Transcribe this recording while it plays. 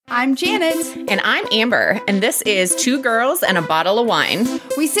I'm Janet. And I'm Amber, and this is Two Girls and a Bottle of Wine.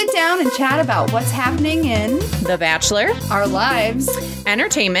 We sit down and chat about what's happening in The Bachelor, our lives,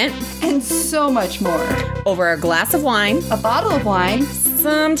 entertainment, and so much more. Over a glass of wine, A bottle of wine.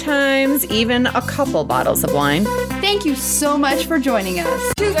 sometimes even a couple bottles of wine. Thank you so much for joining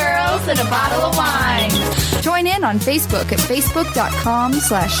us. Two girls and a bottle of wine. Join in on Facebook at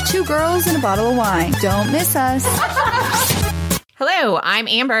facebook.com/Two Girls and a Bottle of Wine. Don't miss us. Hello, I'm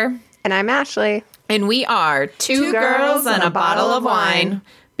Amber. And I'm Ashley. And we are Two Girls and a Bottle of Wine.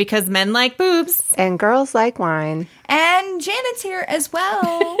 Because men like boobs. And girls like wine. And Janet's here as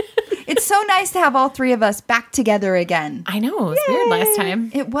well. It's so nice to have all three of us back together again. I know, it was weird last time.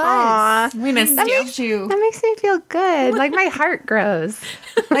 It was. Aw. We missed That you. makes you. That makes me feel good. Like my heart grows.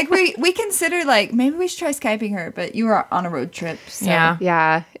 Like we considered like maybe we should try Skyping her, but you were on a road trip. So. Yeah.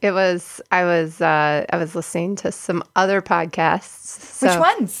 Yeah, it was. I was listening to some other podcasts. So, Which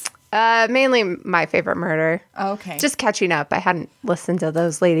ones? Mainly My Favorite Murder. Okay. Just catching up. I hadn't listened to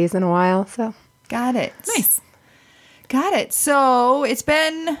those ladies in a while, so. Got it. Nice. Got it. So it's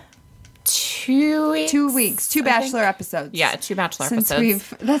been 2 weeks. 2 weeks, two I think. Bachelor episodes. Yeah, two Bachelor Since episodes.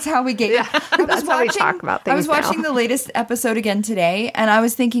 that's how we get. That's how we talk about I was things now. watching the latest episode again today, and I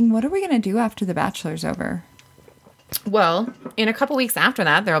was thinking, what are we going to do after the Bachelor's over? Well, in a couple weeks after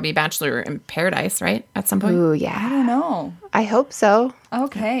that, there'll be Bachelor in Paradise, right? At some point. Ooh, I yeah. don't know. I hope so.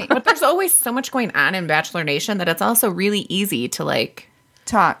 Okay. But there's always so much going on in Bachelor Nation that it's also really easy to like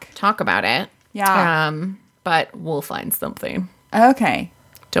Talk. talk about it. Yeah. But we'll find something. Okay.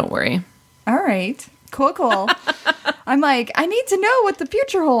 Don't worry. All right. Cool, cool. I'm like, I need to know what the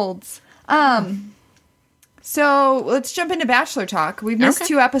future holds. So let's jump into Bachelor talk. We've missed Okay.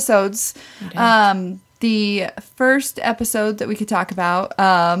 2 episodes. The first episode that we could talk about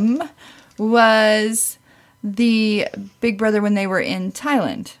was the Big Brother when they were in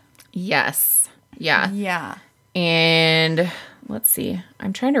Thailand. Yes. Yeah. Yeah. And let's see.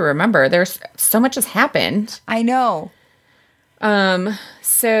 I'm trying to remember. There's so much has happened. I know.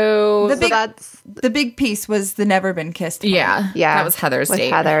 So The big, that's the big piece was the Never Been Kissed. yeah. Yeah, That was Heather's with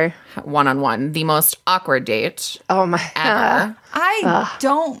date. Heather. One-on-one. The most awkward date Oh my ever. I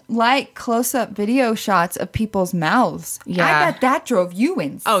don't like close-up video shots of people's mouths. Yeah. I bet that drove you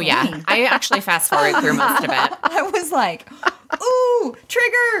insane. Oh, yeah. I actually fast-forward through most of it. I was like, ooh,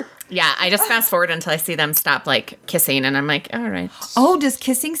 trigger. Yeah, I just fast-forward until I see them stop, like, kissing, and I'm like, all right. Oh, does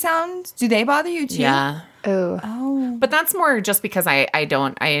kissing sounds, do they bother you too? Yeah. Oh. Oh. But that's more just because I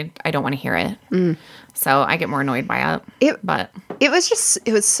don't want to hear it. So I get more annoyed by it. But It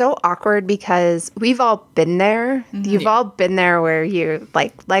was so awkward because we've all been there. You've all been there where you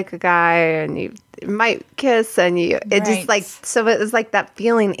like a guy and you might kiss and it Right. just like, so it was like that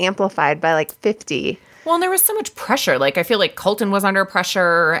feeling amplified by like 50. well, and there was so much pressure. Like I feel like Colton was under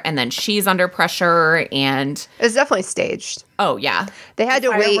pressure, and then she's under pressure, and It was definitely staged. oh yeah, They had to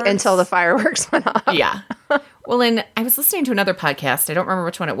wait fireworks? until the fireworks went off. yeah. Well, and I was listening to another podcast. I don't remember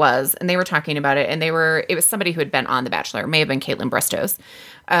which one it was, and they were talking about it. And it was somebody who had been on The Bachelor. It may have been Caitlin Bristos.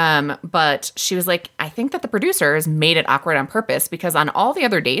 But she was like, I think that the producers made it awkward on purpose because on all the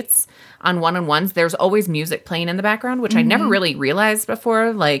other dates, on one-on-ones, there's always music playing in the background, which I never really realized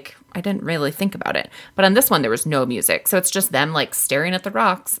before. Like, I didn't really think about it. But on this one, there was no music. So it's just them like staring at the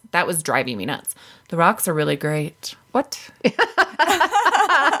rocks. That was driving me nuts. The rocks are really great. What?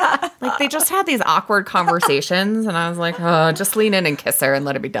 Like they just had these awkward conversations, and I was like, oh, just lean in and kiss her and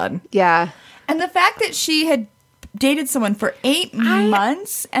let it be done. Yeah. And the fact that she had dated someone for 8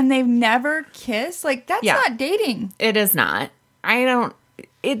 months and they've never kissed, like that's Yeah. not dating. It is not.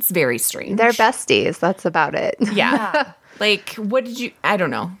 It's very strange. They're besties. That's about it. Yeah. Like, what did you, I don't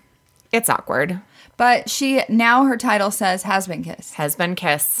know. It's awkward. But now her title says has been kissed. Has been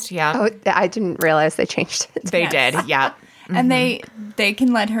kissed. Yeah. Oh, I didn't realize they changed it. They did. Yeah. And they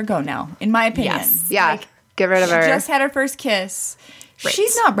can let her go now, in my opinion. Yes. Yeah. Get rid of She her. just had her first kiss. Right.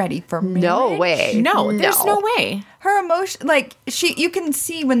 She's not ready for marriage. No way. No, there's no way. Her emotion, like you can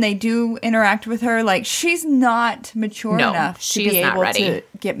see when they do interact with her, like she's not mature No, enough to she's be not able ready. to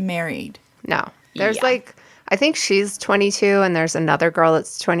get married. No. There's Yeah. like, I think she's 22 and there's another girl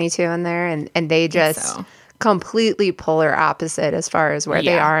that's 22 in there. And they just so. completely polar opposite as far as where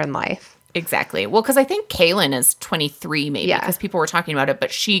they Yeah. are in life. Exactly. Well, because I think Kaylin is 23 maybe Yeah. because people were talking about it,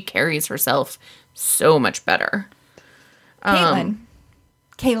 but she carries herself so much better. Caitlin.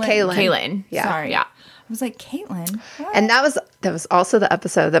 Kaylin. Yeah. Sorry. Yeah. I was like, Caitlin? What? And that was also the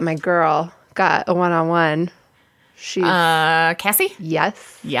episode that my girl got a one-on-one She's Cassie?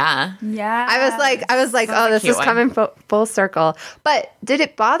 yes. Yeah. Yeah. I was like, oh, a this cute is one. coming full circle. But did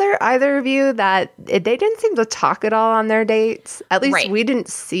it bother either of you that they didn't seem to talk at all on their dates? At least Right. we didn't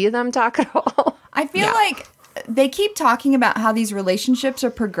see them talk at all. I feel like they keep talking about how these relationships are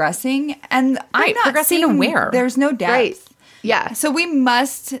progressing, and I'm Right, not progressing to seeing where? there's no depth. Right. Yeah. So we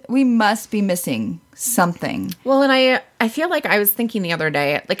must be missing something. Well, and I feel like I was thinking the other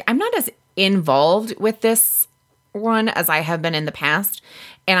day, like I'm not as involved with this one as I have been in the past.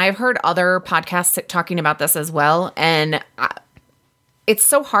 And I've heard other podcasts talking about this as well. And it's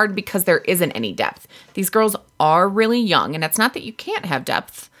so hard because there isn't any depth. These girls are really young. And it's not that you can't have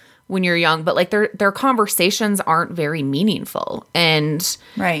depth when you're young, but like their conversations aren't very meaningful. And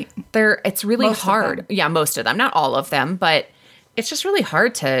Right. it's really Most of hard. them. Yeah, most of them, not all of them, but it's just really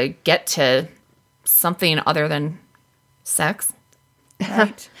hard to get to something other than sex.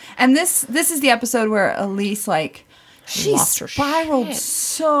 Right. And this is the episode where Elise, like, she Lost her spiraled shit.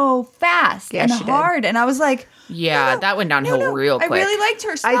 so fast Yeah, and she did. hard. And I was like, Yeah, that went downhill real quick. I really liked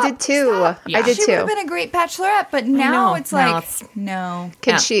her. I did too. Stop. I did She would have too. been a great bachelorette, but now know. it's Now like, it's- no.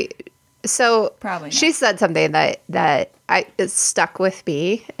 Could Yeah. she? So Probably not. she said something that it stuck with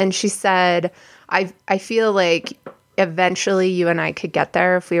me, and she said, "I feel like eventually you and I could get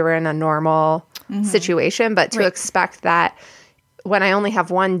there if we were in a normal situation, but to expect that when I only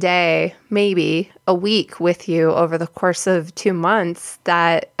have one day, maybe a week with you over the course of 2 months,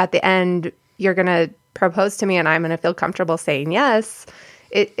 that at the end you're gonna propose to me and I'm gonna feel comfortable saying yes."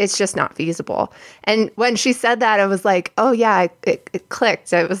 It's just not feasible. And when she said that, it was like, oh yeah, it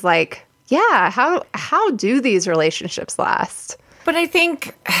clicked. It was like, yeah, how do these relationships last? But I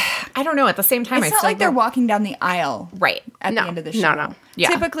think, I don't know, at the same time, It's I not still like they're go- walking down the aisle Right. at No, the end of the no, show. no. Yeah.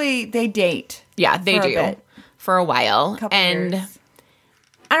 Typically, they date. Yeah, they for a do bit. for a while. Couple And years.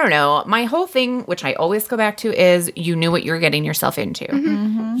 I don't know. My whole thing, which I always go back to, is you knew what you were getting yourself into.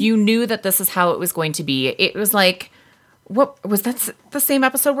 You knew that this is how it was going to be. It was like, what was that the same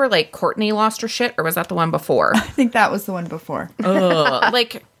episode where like Courtney lost her shit, or was that the one before? I think that was the one before. Ugh.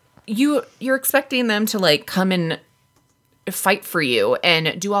 Like you're expecting them to like come and fight for you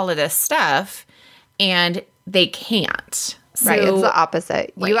and do all of this stuff, and they can't. Right. So- It's the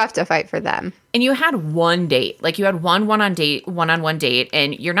opposite. You Right. have to fight for them. And you had one date, like you had one-on-one date,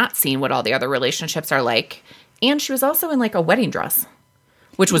 and you're not seeing what all the other relationships are like. And she was also in like a wedding dress,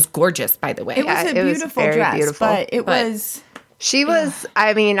 which was gorgeous, by the way. It was Yeah, a it was beautiful very dress, beautiful. but it But- was She was,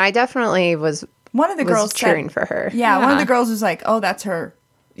 I mean, I definitely was one of the girls cheering said, for her. Yeah, one of Yeah. the girls was like, "Oh, that's her."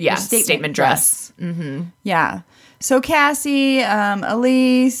 Yeah, her statement dress. Mm-hmm. Yeah. So Cassie,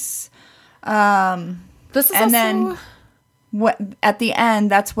 Elise, This is and also, then what? At the end,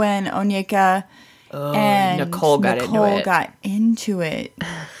 that's when Onyeka and Nicole got into it. got into it.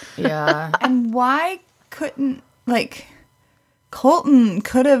 yeah. And why couldn't like Colton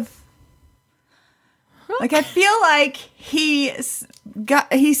could have? Like I feel like he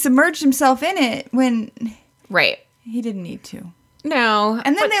submerged himself in it when Right. he didn't need to. No.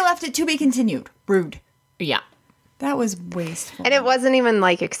 And then they left it to be continued. Rude. Yeah. That was wasteful. And it wasn't even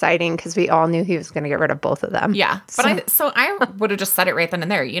like exciting because we all knew he was going to get rid of both of them. Yeah. But I would have just said it right then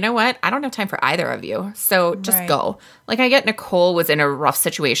and there. You know what? I don't have time for either of you. So just Right. go. Like I get Nicole was in a rough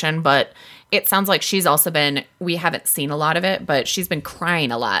situation, but it sounds like she's also been, we haven't seen a lot of it, but she's been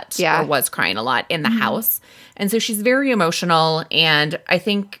crying a lot. Yeah. Or was crying a lot in the house. And so she's very emotional, and I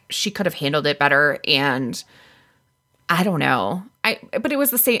think she could have handled it better. And I don't know. But it was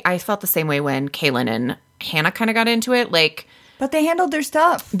the same. I felt the same way when Kaylin and Hannah kind of got into it. Like But they handled their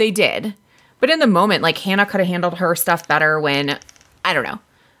stuff. they did. But in the moment, like Hannah could have handled her stuff better when, I don't know.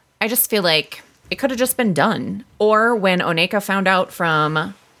 I just feel like it could have just been done. Or when Oneka found out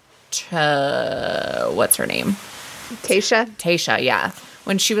from, what's her name? Tasha, Yeah.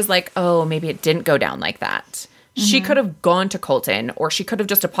 When she was like, oh, maybe it didn't go down like that. She could have gone to Colton, or she could have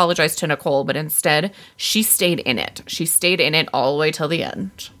just apologized to Nicole, but instead she stayed in it. She stayed in it all the way till the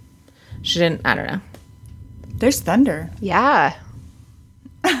end. She didn't, I don't know. There's thunder. yeah.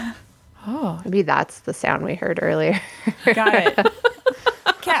 Oh, maybe that's the sound we heard earlier. Got it.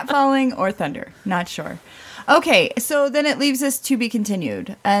 Cat falling or thunder. Not sure. Okay, so then it leaves us to be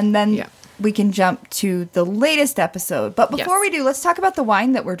continued. And then Yeah. we can jump to the latest episode. But before Yes. we do, let's talk about the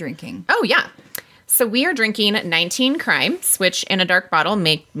wine that we're drinking. Oh, yeah. So we are drinking 19 Crimes, which in a dark bottle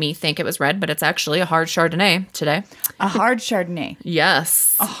make me think it was red, but it's actually a hard Chardonnay today. A hard Chardonnay.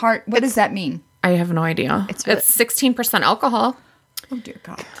 Yes. A hard. What does that mean? I have no idea. It's It's 16% alcohol. Oh dear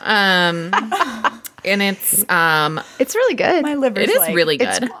God. And it's It's really good. My liver's it is like, really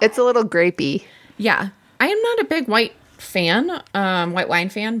good. It's a little grapey. Yeah. I am not a big white white wine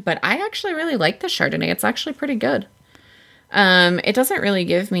fan, but I actually really like the Chardonnay. It's actually pretty good. It doesn't really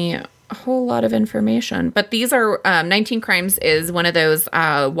give me a whole lot of information, but these are 19 Crimes is one of those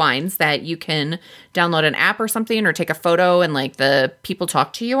wines that you can download an app or something or take a photo and like the people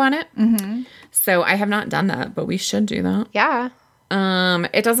talk to you on it. Mm-hmm. So I have not done that, but we should do that. Yeah.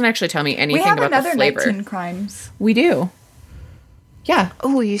 It doesn't actually tell me anything about the flavor. We have another 19 Crimes. We do. Yeah.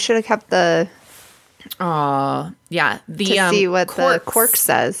 Oh, you should have kept the yeah. to see what the cork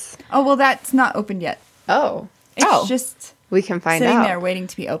says. Oh, well, that's not opened yet. Oh. It's just We can find sitting out. there waiting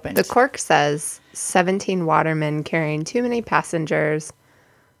to be opened. The cork says 17 watermen carrying too many passengers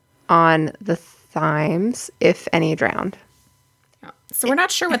on the Thames, if any drowned. So we're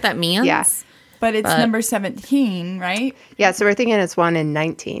not sure what that means. Yeah. But it's number 17, right? Yeah, so we're thinking it's one in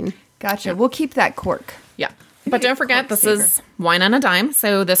 19. Gotcha. We'll keep that cork. Yeah. But don't forget, cork this is wine on a dime.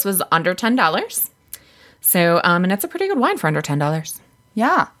 So this was under $10. So, and it's a pretty good wine for under $10.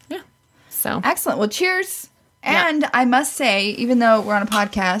 Yeah. Yeah. So, Excellent. Well, cheers. Yeah. And I must say, even though we're on a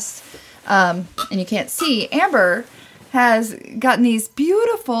podcast and you can't see, Amber has gotten these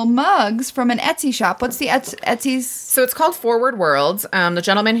beautiful mugs from an Etsy shop. What's the Etsy's? so it's called Forward World. The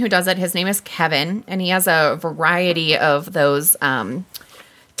gentleman who does it, his name is Kevin, and he has a variety of those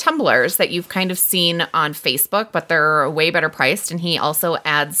tumblers that you've kind of seen on Facebook, but they're way better priced. And he also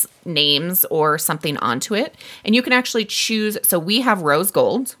adds names or something onto it. And you can actually choose. So we have rose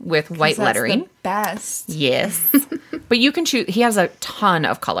gold with white That's lettering. the best. Yes. But you can choose. He has a ton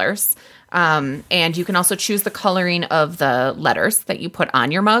of colors. And you can also choose the coloring of the letters that you put on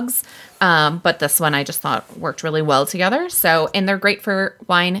your mugs. But this one I just thought worked really well together. So, and they're great for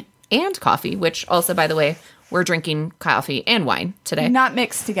wine and coffee, which also, by the way, we're drinking coffee and wine today. Not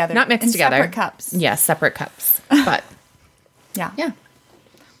mixed together. Not mixed in together. Separate cups. Yes, separate cups. But Yeah. yeah.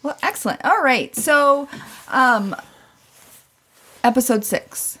 Well, excellent. All right. So, episode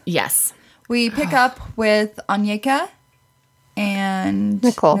 6. Yes. We pick up with Anyeka and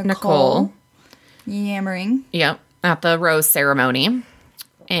Nicole. yammering. Yep. At the rose ceremony.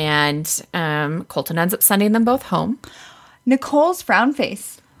 And Colton ends up sending them both home. Nicole's frown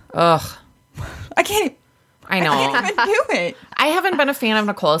face. Ugh. I can't I know. even do it. I haven't been a fan of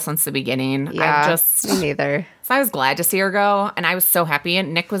Nicole since the beginning. Yeah, me neither. So I was glad to see her go, and I was so happy.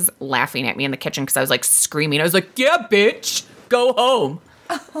 And Nick was laughing at me in the kitchen because I was like screaming. I was like, "Yeah, bitch, go home."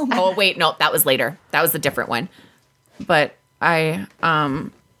 Oh wait, no, that was later. That was a different one. But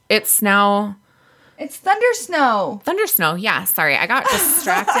it's now It's thunder snow. thunder snow. Yeah, sorry, I got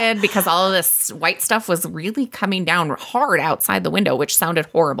distracted because all of this white stuff was really coming down hard outside the window, which sounded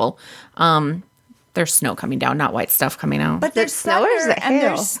horrible. There's snow coming down, not white stuff coming out. But there's snow or is thunder it and hail?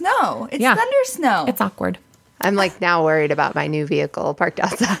 there's snow. It's Yeah. thunder snow. It's awkward. I'm like now worried about my new vehicle parked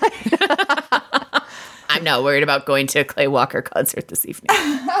outside. I'm not worried about going to a Clay Walker concert this evening.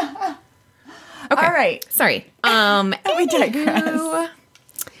 Okay. All right. Sorry. We digress.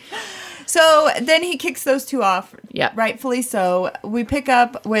 So then he kicks those two off. Yep. Rightfully so. We pick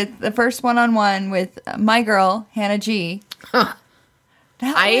up with the first one-on-one with my girl, Hannah G. Huh.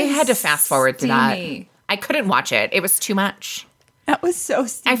 That I was had to fast forward to that. steamy. I couldn't watch it. It was too much. That was so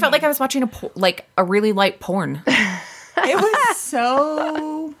steamy. I felt like I was watching a really light porn. It was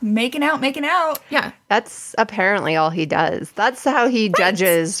so making out. Yeah. That's apparently all he does. That's how he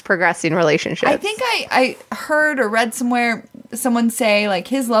judges progressing relationships. I think I heard or read somewhere someone say like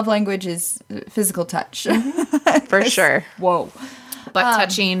his love language is physical touch. for sure. Whoa. Butt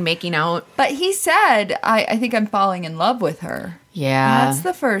touching, making out. But he said, I think I'm falling in love with her. Yeah. That's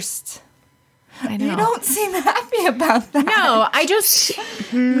the first. I know. You don't seem happy about that. No, I just.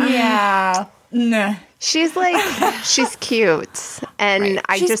 Yeah. Nah. She's like, she's cute. And Right.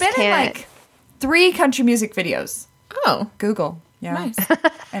 I She's just been can't. in like 3 country music videos. Oh. Google. Yeah. Nice.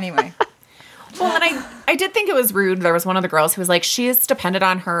 Anyway. Well, and I did think it was rude. There was one of the girls who was like, she is dependent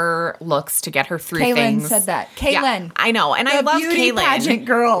on her looks to get her through Kaylin things. said that. Yeah, Kaylin. I know. And I The love beauty Kaylin. pageant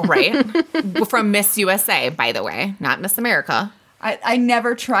girl. Right? From Miss USA, by the way, not Miss America. I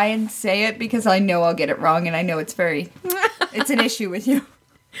never try and say it because I know I'll get it wrong and I know it's an issue with you.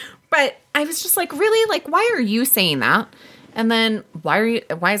 But I was just like, really? Like, why are you saying that? And then why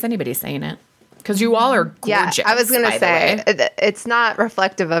is anybody saying it? Because you all are gorgeous. Yeah, I was going to say, it's not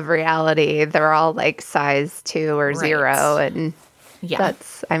reflective of reality. They're all like size 2 or 0. And Yeah.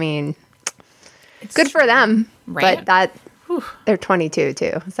 that's, I mean, good for them. Right. But they're 22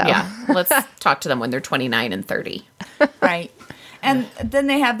 too. So Yeah. Let's talk to them when they're 29 and 30. Right. And then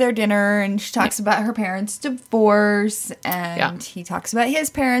they have their dinner and she talks about her parents' divorce and he talks about his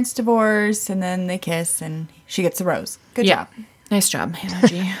parents' divorce and then they kiss and she gets a rose. Good job. Nice job, Hannah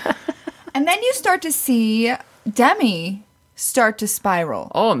G. And then you start to see Demi start to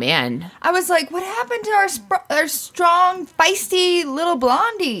spiral. Oh, man. I was like, what happened to our strong, feisty little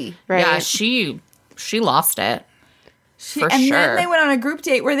blondie? Right. Yeah, she lost it. For and sure. then they went on a group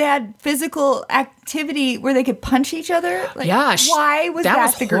date where they had physical activity where they could punch each other. Like, Yeah. why was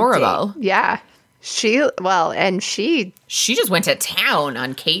that the group horrible. date? Yeah. She She just went to town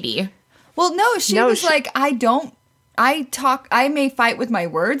on Katie. Well, no, she was like, I may fight with my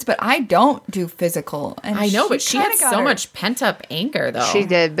words, but I don't do physical. And I know, but she had kinda got so her. much pent up anger, though. She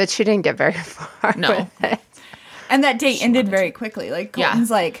did, but she didn't get very far. No. with it. And that date ended very quickly. Like,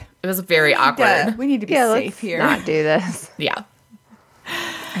 Colton's like, It was very awkward. we need to be Yeah, safe let's here. not do this. Yeah.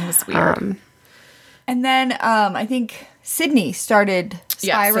 It was weird. And then I think Sydney started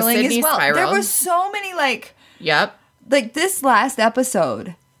Yeah, so spiraling Sydney as well. There spiraled. were so many like Yep. this last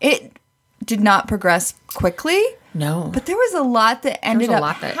episode. It did not progress quickly, No. but there was a lot that ended a up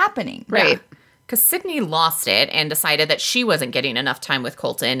lot that- happening. Right. Because Sydney lost it and decided that she wasn't getting enough time with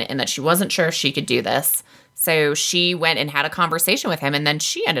Colton and that she wasn't sure if she could do this. So she went and had a conversation with him and then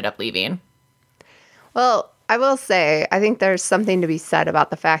she ended up leaving. Well, I will say, I think there's something to be said about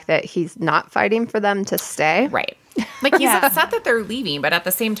the fact that he's not fighting for them to stay. Right. Like he's Yeah. upset that they're leaving, but at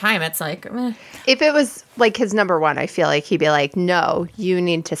the same time, it's like, If it was like his number one, I feel like he'd be like, no, you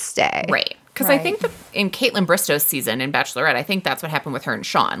need to stay. right. Because I Right. think that in Caitlin Bristow's season in Bachelorette, I think that's what happened with her and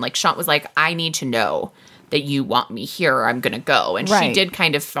Sean. Like Sean was like, I need to know that you want me here or I'm going to go. And she Right. did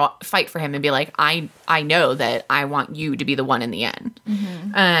kind of fight for him and be like, I know that I want you to be the one in the end.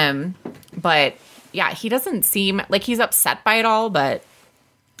 But yeah, he doesn't seem like he's upset by it all, but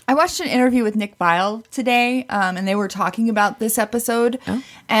I watched an interview with Nick Bile today, and they were talking about this episode.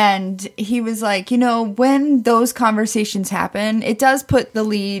 And he was like, when those conversations happen, it does put the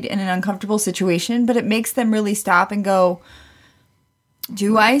lead in an uncomfortable situation, but it makes them really stop and go,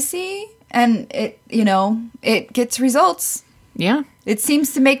 do I see? And it gets results. yeah. It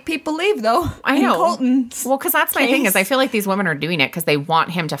seems to make people leave, though. I in know. Colton's Well, because that's my thing case. is I feel like these women are doing it because they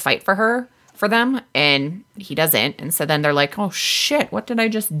want him to fight for them, and he doesn't. And so then they're like, oh, shit, what did I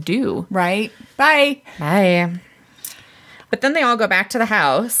just do? Right? Bye. Bye. But then they all go back to the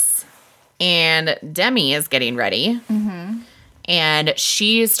house, and Demi is getting ready. And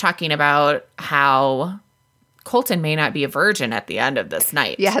she's talking about how Colton may not be a virgin at the end of this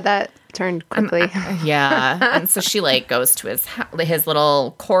night. Yeah, that turned quickly. Yeah. And so she like goes to his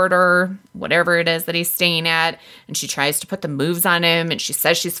little corridor, whatever it is that he's staying at, and she tries to put the moves on him, and she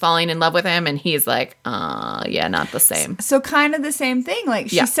says she's falling in love with him, and he's like, yeah, not the same. So kind of the same thing. Like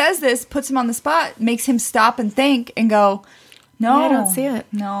she Yeah. says this, puts him on the spot, makes him stop and think and go, no, I don't see it.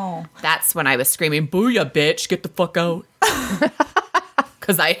 No. That's when I was screaming, booyah, bitch, get the fuck out.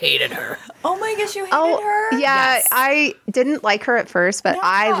 Because I hated her. Oh my gosh, you hated her? Yeah, Yes. I didn't like her at first, but No,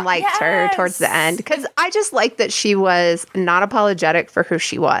 I liked her towards the yes. end because I just liked that she was not apologetic for who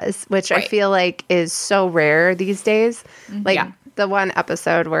she was, which I Right. feel like is so rare these days. Like Yeah. the one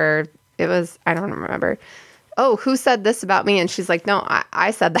episode where it was, I don't remember. Oh, who said this about me? And she's like, no, I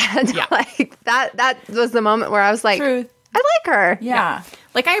said that. Yeah. Like that was the moment where I was like, Truth. I like her. Yeah.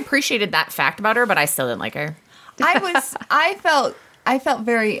 Like, I appreciated that fact about her, but I still didn't like her. I felt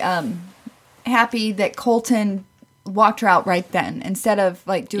very happy that Colton walked her out right then instead of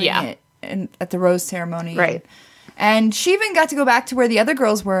like doing Yeah. it at the rose ceremony. Right. And she even got to go back to where the other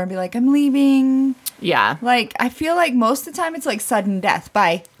girls were and be like, I'm leaving. Yeah. Like, I feel like most of the time it's like sudden death.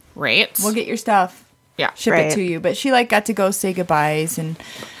 Bye. Right? We'll get your stuff. Yeah. Ship Right. it to you. But she like got to go say goodbyes, and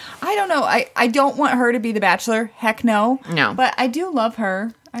I don't know. I don't want her to be the Bachelor. Heck no. No. But I do love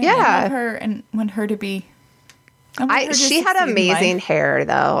her. I Yeah. love her and want her to be. I want her to She had succeed in amazing life. hair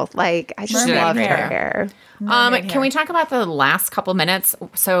though. Like I just Mermaid loved her hair. hair. Mermaid Can we hair. talk about the last couple minutes?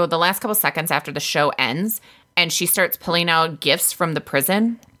 So the last couple seconds after the show ends, and she starts pulling out gifts from the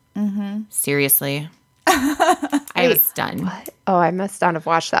prison. Mm-hmm. Seriously. I was stunned. Oh, I must not have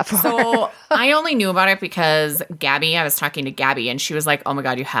watched that far. So I only knew about it because I was talking to Gabby, and she was like, oh my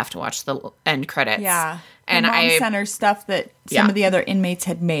God, you have to watch the end credits. Yeah. And Her mom I sent her stuff that some Yeah. of the other inmates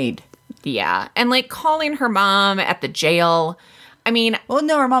had made. Yeah. And like calling her mom at the jail. I mean, Well,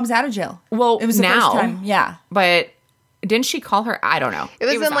 no, her mom's out of jail. well, It was the now, first time. Yeah. but didn't she call her? I don't know. It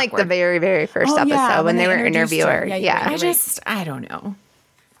was in like the awkward. very, very first Oh, episode yeah, when when they they were introduced interview her. her. Yeah, Yeah. you're right. I don't know.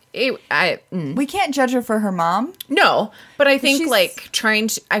 We can't judge her for her mom. No, but I think She's- like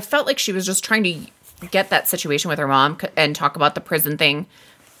I felt like she was just trying to get that situation with her mom and talk about the prison thing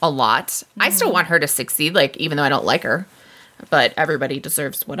a lot. I still want her to succeed, like, even though I don't like her, but everybody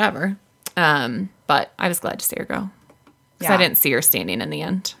deserves whatever. But I was glad to see her go because I Yeah. didn't see her standing in the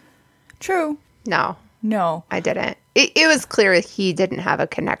end. True. No, No. I didn't. It was clear he didn't have a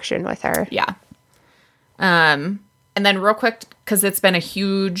connection with her. Yeah. And then real quick, because it's been a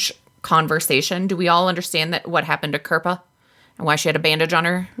huge conversation, do we all understand that what happened to Kirpa and why she had a bandage on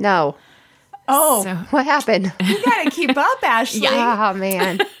her? No. Oh, So, What happened? you gotta keep up, Ashley. Oh,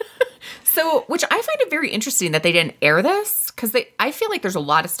 man. which I find it very interesting that they didn't air this, because I feel like there's a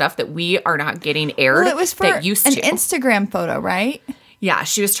lot of stuff that we are not getting aired Well, it was for that used an to. Instagram photo, right? Yeah,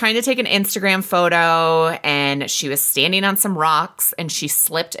 she was trying to take an Instagram photo and she was standing on some rocks and she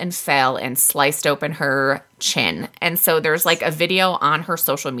slipped and fell and sliced open her chin. And so there's like a video on her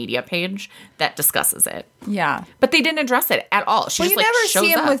social media page that discusses it. Yeah. But they didn't address it at all. She Well, just you like never shows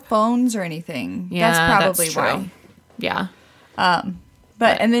see him up. with phones or anything. Yeah, that's probably true. why. Yeah.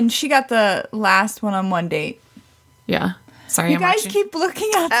 And then she got the last one-on-one date. Yeah. Sorry, You I'm guys watching. keep looking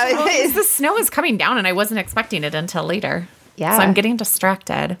at Oh, them. The snow is coming down and I wasn't expecting it until later. Yeah. So I'm getting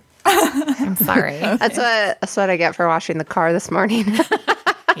distracted. I'm sorry. That's what I get for washing the car this morning.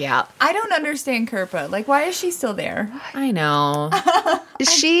 Yeah. I don't understand Kirpa. Like, why is she still there? I know.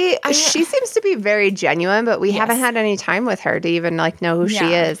 She seems to be very genuine, but we haven't had any time with her to even like know who she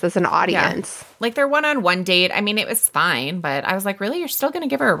Yeah. is as an audience. Like their one-on-one date, I mean, it was fine, but I was like, really? You're still going to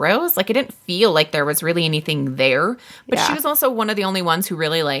give her a rose? Like, it didn't feel like there was really anything there. But she Yeah. was also one of the only ones who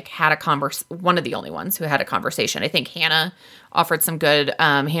really like had one of the only ones who had a conversation. I think Hannah offered some good,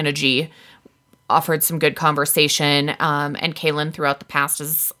 Hannah G offered some good conversation. And Kaylin throughout the past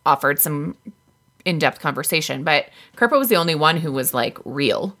has offered some in-depth conversation. But Kirpa was the only one who was like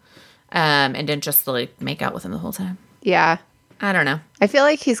real, and didn't just like make out with him the whole time. Yeah. I don't know. I feel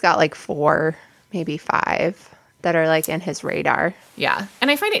like he's got like 4, maybe 5 that are like in his radar. Yeah.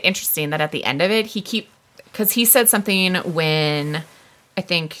 And I find it interesting that at the end of it, because he said something when I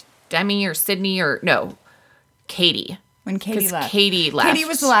think Demi or Sydney Katie. When Katie 'Cause left. Katie left. Katie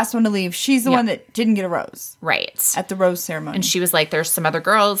was the last one to leave. She's the Yeah. one that didn't get a rose Right. at the rose ceremony. And she was like, there's some other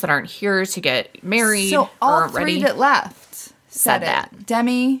girls that aren't here to get married so or all aren't three ready. that left Said it. that.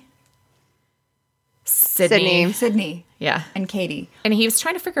 Demi, Sydney. Sydney, Yeah. and Katie. And he was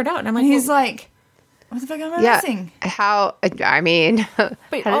trying to figure it out. And I'm like, And he's well, like, what the fuck am I Yeah. missing? How, I mean, but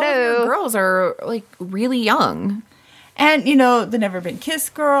all of your hello. girls are like really young. And, the Never Been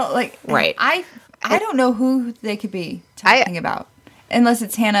Kissed girl. Like, Right. I don't know who they could be talking about. Unless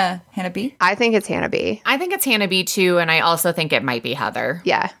it's Hannah B. I think it's Hannah B. I think it's Hannah B too. And I also think it might be Heather.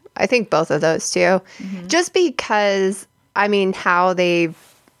 Yeah. I think both of those two. Just because, I mean,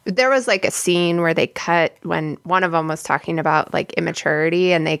 there was like a scene where they cut when one of them was talking about like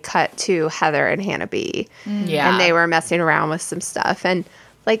immaturity and they cut to Heather and Hannah B. Yeah. And they were messing around with some stuff. And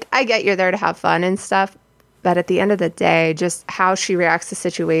like, I get you're there to have fun and stuff. But at the end of the day, just how she reacts to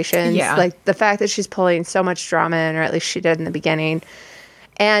situations, Yeah. like the fact that she's pulling so much drama in, or at least she did in the beginning.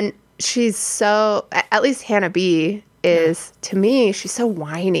 And she's so, at least Hannah B is, to me, she's so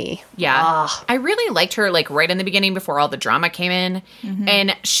whiny. Yeah. I really liked her like right in the beginning before all the drama came in.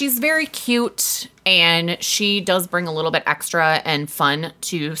 And she's very cute and she does bring a little bit extra and fun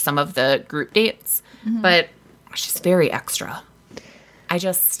to some of the group dates. But she's very extra.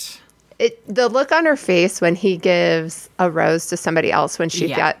 The look on her face when he gives a rose to somebody else when she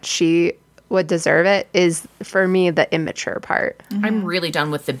Yeah. thought she would deserve it is, for me, the immature part. I'm really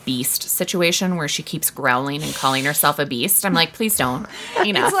done with the beast situation where she keeps growling and calling herself a beast. I'm like, please don't.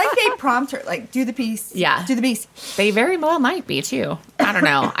 It's like they prompt her, like, do the piece. Yeah. Do the beast. They very well might be too. I don't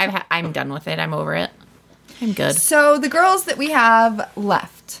know. I'm done with it. I'm over it. I'm good. So the girls that we have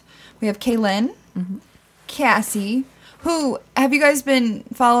left, we have Kaylin, Cassie, who, have you guys been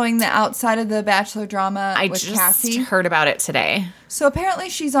following the outside of the Bachelor drama I with just Cassie? heard about it today. So apparently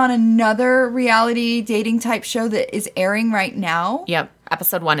she's on another reality dating type show that is airing right now, Yep.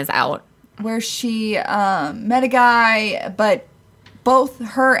 Episode 1 is out. where she met a guy, but both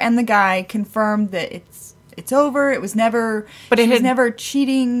her and the guy confirmed that it's over. It was never, But she it was had- never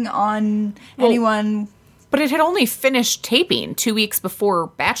cheating on anyone. But it had only finished taping 2 weeks before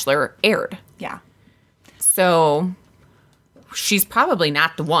Bachelor aired. Yeah. So she's probably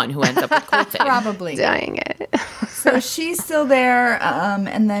not the one who ends up with Colton. Probably. Dang it. So she's still there.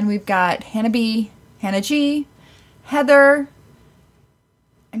 And then we've got Hannah B, Hannah G, Heather,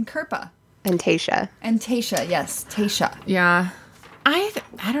 and Kirpa. And Tayshia. And Tayshia. Yes, Tayshia. Yeah. I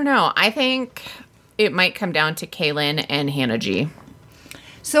don't know. I think it might come down to Kaylin and Hannah G.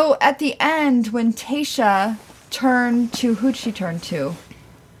 So at the end, when Tayshia turned to, who'd she turn to?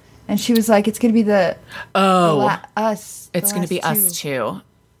 And she was like, it's going to be us. It's going to be us too.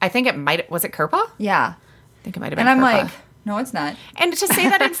 I think was it Kirpa? Yeah. I think it might have been And I'm Kirpa. like, no, it's not. And to say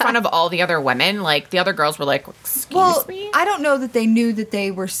that in front of all the other women, like the other girls were like, excuse me? I don't know that they knew that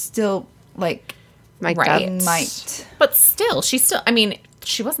they were still, like, Mike Right. Dubb. might. But still, she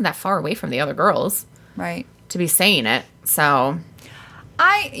wasn't that far away from the other girls. Right. to be saying it. So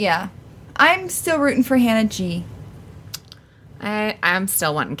I'm still rooting for Hannah G. I'm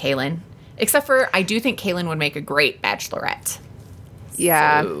still wanting Kaylin. Except for, I do think Kaylin would make a great bachelorette.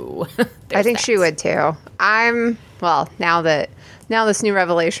 Yeah. So, I think that. she would too. Now this new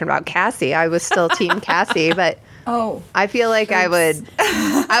revelation about Cassie, I was still Team Cassie, but Oh. I feel like I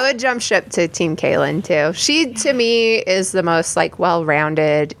would jump ship to Team Kaylin too. She to me is the most like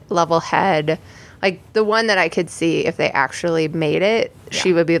well-rounded, level head, like the one that I could see if they actually made it. Yeah.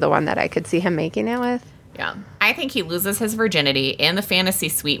 She would be the one that I could see him making it with. Yeah. I think he loses his virginity in the fantasy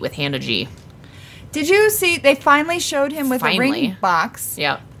suite with Hannah G. Did you see they finally showed him with a ring box?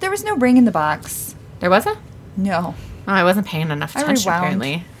 Yeah. There was no ring in the box. There wasn't? No. Oh, I wasn't paying enough attention,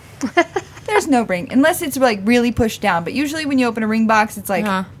 apparently. There's no ring, unless it's like really pushed down. But usually when you open a ring box, it's like,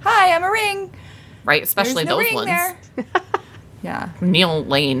 hi, I'm a ring. Right, especially There's no those ring ones. there. Yeah. Neil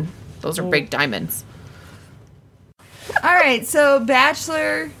Lane. Those are big diamonds. All right, so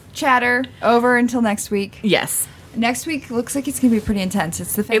Bachelor chatter over until next week. Yes. Next week looks like it's going to be pretty intense.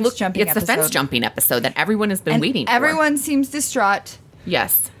 It's the fence jumping episode. It's the fence jumping episode that everyone has been waiting for. Everyone seems distraught.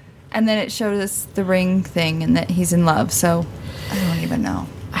 Yes. And then it showed us the ring thing and that he's in love. So I don't even know.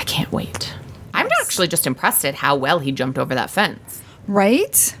 I can't wait. I'm actually just impressed at how well he jumped over that fence.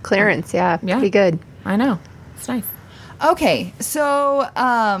 Right? Clearance, yeah. Yeah. Pretty good. I know. It's nice. Okay, so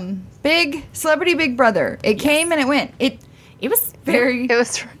big Celebrity Big Brother. It came and it went. It was very. It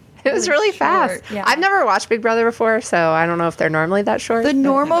was really fast. Yeah. I've never watched Big Brother before, so I don't know if they're normally that short. The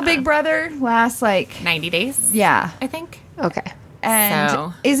normal Big Brother lasts like 90 days. Yeah, I think. Okay.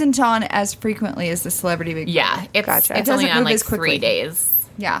 And isn't on as frequently as the Celebrity Big Brother. Yeah, it's Gotcha. It's It only doesn't on move like as quickly. 3 days.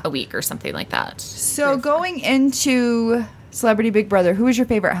 Yeah. A week or something like that. So going into Celebrity Big Brother, who was your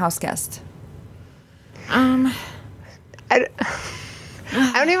favorite house guest? I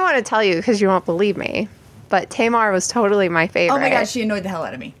don't even want to tell you because you won't believe me, but Tamar was totally my favorite. Oh my gosh, she annoyed the hell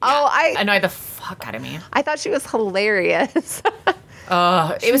out of me. Oh, I annoyed the fuck out of me. I thought she was hilarious.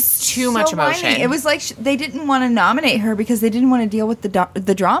 It was too much emotion. Whiny. It was like they didn't want to nominate her because they didn't want to deal with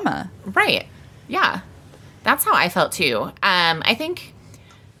the drama. Right. Yeah. That's how I felt too. I think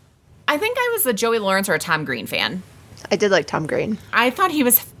I was a Joey Lawrence or a Tom Green fan. I did like Tom Green. I thought he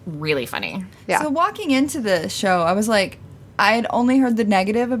was really funny. Yeah. So walking into the show, I was like, I had only heard the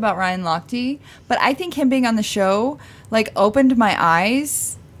negative about Ryan Lochte, but I think him being on the show like opened my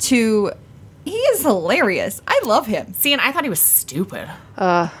eyes to. He is hilarious. I love him. See, and I thought he was stupid.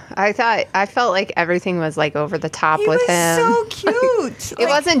 I felt like everything was like over the top He with was him. so cute. It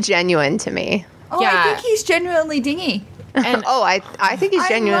wasn't genuine to me. Oh, Yeah. I think he's genuinely dingy. And I think he's I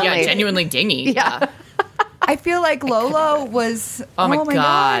genuinely. love yeah, genuinely dingy. Yeah. I feel like Lolo was. Oh my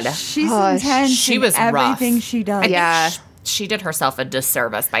God. gosh, she's Oh, intense. she in was rough. everything she does. I think Yeah. she did herself a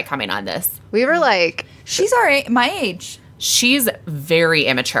disservice by coming on this. We were like, She's my age. She's very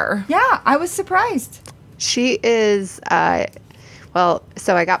immature. Yeah, I was surprised. she is.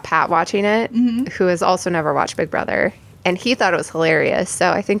 So I got Pat watching it, who has also never watched Big Brother, and he thought it was hilarious. So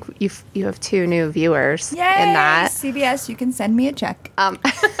I think you have 2 new viewers Yay! in that. CBS, you can send me a check.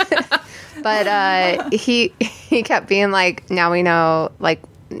 But he kept being like, now we know, like,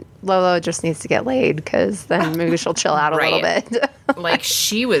 Lolo just needs to get laid because then maybe she'll chill out a little Right. bit. Like,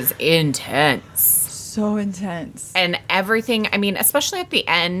 she was intense. So intense. And everything, I mean, especially at the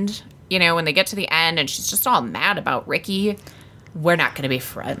end, you know, when they get to the end and she's just all mad about Ricky, we're not going to be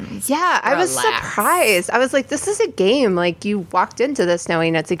friends. Yeah, I was Relax. surprised. I was like, this is a game. Like, you walked into this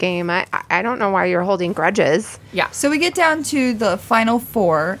knowing it's a game. I don't know why you're holding grudges. Yeah. So we get down to the final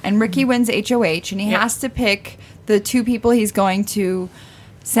 4, and Ricky wins HOH, and he Yep. has to pick the 2 people he's going to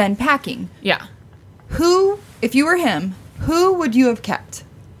send packing. Yeah. Who, if you were him, who would you have kept?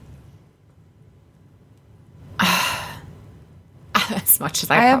 As much as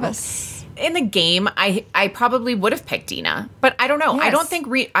I I have probably... In the game, I probably would have picked Dina, but I don't know. I Yes. don't think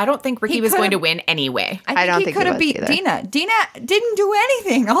Ricky He was going to could've- win anyway. I don't he think could he have was beat either. Dina. Dina didn't do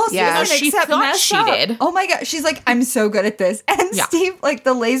anything all Yeah. season She except thought mess she up. did. Oh my god, she's like, I'm so good at this. And Yeah. Steve, like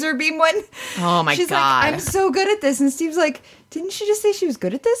the laser beam one. Oh my she's God. like, I'm so good at this. And Steve's like, didn't she just say she was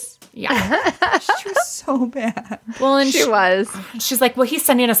good at this? Yeah. She was so bad. Well, and She was. she's like, well, he's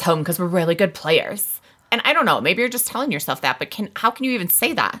sending us home because we're really good players. And I don't know. Maybe you're just telling yourself that, but how can you even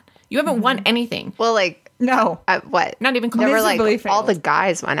say that? You haven't won anything. Well, like, No. what? Not even close. There were like Miserably all failed. the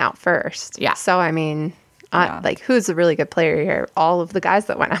guys went out first. Yeah. So I mean, Yeah. like, who's a really good player here? All of the guys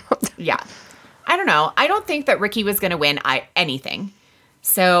that went out. Yeah. I don't know. I don't think that Ricky was going to win anything.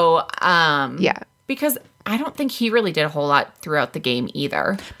 So, Yeah. because I don't think he really did a whole lot throughout the game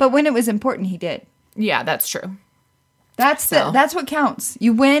either. But when it was important, he did. Yeah, that's true. That's So. that's what counts.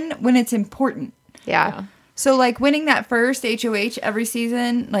 You win when it's important. Yeah. So, like, winning that first HOH every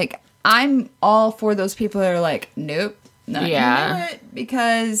season, like, I'm all for those people that are like, nope, not gonna do it,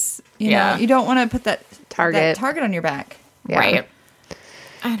 because, you know, you don't want to put that target on your back. Yeah. Right.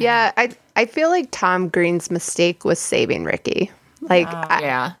 Yeah, I feel like Tom Green's mistake was saving Ricky. Like,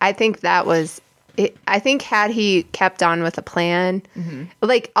 I think that was it. I think had he kept on with a plan,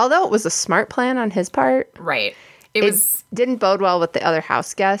 like, although it was a smart plan on his part, Right. it didn't bode well with the other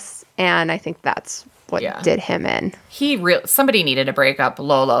house guests, and I think that's what did him in. Somebody needed to break up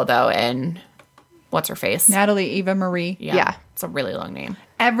Lolo, though, and what's her face? Natalie Eva Marie. Yeah. It's a really long name.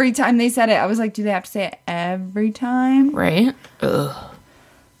 Every time they said it, I was like, do they have to say it every time? Right? Ugh.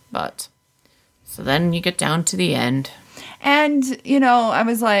 But, so then you get down to the end. And, you know, I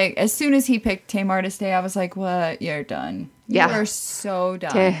was like, as soon as he picked Tamar to stay, I was like, what? You're done. Yeah. You're so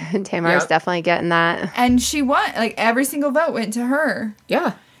done. Tamar's definitely getting that. And she won. Like, every single vote went to her.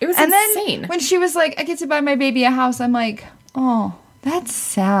 Yeah. It was And insane. then when she was like, I get to buy my baby a house, I'm like, oh, that's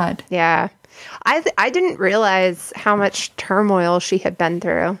sad. Yeah. I didn't realize how much turmoil she had been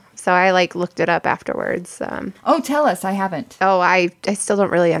through. So I, like, looked it up afterwards. Oh, tell us. I haven't. Oh, I still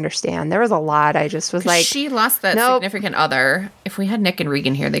don't really understand. There was a lot. I just was like... She lost that significant other. If we had Nick and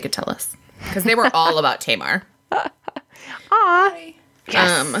Regan here, they could tell us. Because they were all about Tamar. Aw.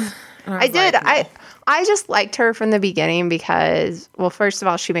 Yes. I did. I just liked her from the beginning because, well, first of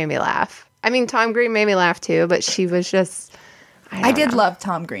all, she made me laugh. I mean, Tom Green made me laugh too, but she was just... I did love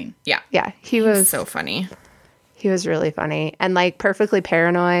Tom Green. Yeah. Yeah, he was so funny. He was really funny and, like, perfectly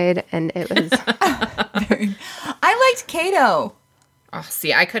paranoid, and it was... I liked Kato. Oh,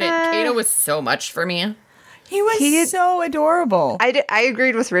 see, I couldn't. Kato was so much for me. He was so adorable. I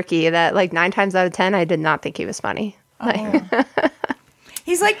agreed with Ricky that, like, 9 times out of 10, I did not think he was funny.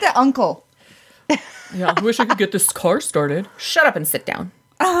 He's like the uncle. Yeah, I wish I could get this car started. Shut up and sit down.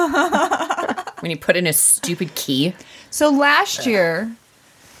 When he put in his stupid key. So last year,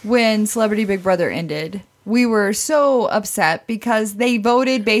 when Celebrity Big Brother ended, we were so upset because they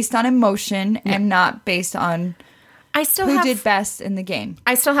voted based on emotion and not based on who did best in the game.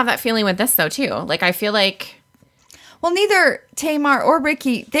 I still have that feeling with this, though, too. Like, I feel like... Well, neither Tamar or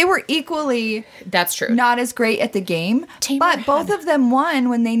Ricky, they were equally... That's true. Not as great at the game. But both of them won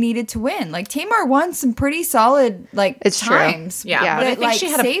when they needed to win. Like, Tamar won some pretty solid, like, times. True. Yeah, but I think she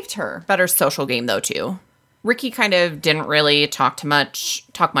had saved her. Better social game, though, too. Ricky kind of didn't really talk much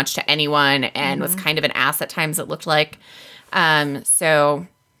to anyone and was kind of an ass at times, it looked like. So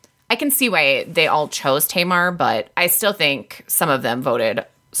I can see why they all chose Tamar, but I still think some of them voted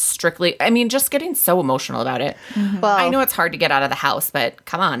strictly. I mean, just getting so emotional about it. Well, I know it's hard to get out of the house, but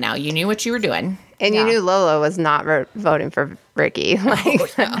come on now. You knew what you were doing. And you knew Lola was not voting for Ricky.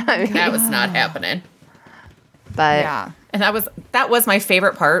 Like, I mean, that was not happening. But yeah. And that was my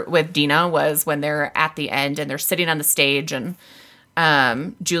favorite part with Dina, was when they're at the end and they're sitting on the stage and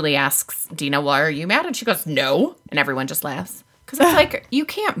Julie asks Dina, well, are you mad? And she goes, no. And everyone just laughs. Because it's like, you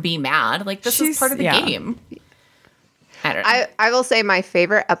can't be mad. Like, this is part of the game. I don't know. I will say my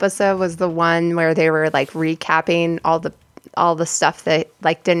favorite episode was the one where they were, like, recapping all the stuff that,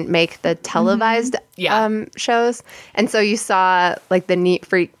 like, didn't make the televised shows. And so you saw, like, the neat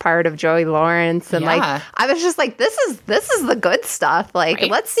freak part of Joey Lawrence, and like, I was just like, this is the good stuff. Like,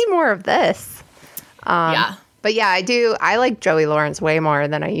 let's see more of this. But yeah, I like Joey Lawrence way more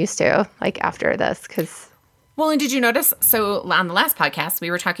than I used to, like, after this, because... Well, and did you notice, so on the last podcast,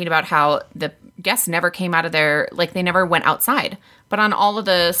 we were talking about how the guests never came out of their, like, they never went outside. But on all of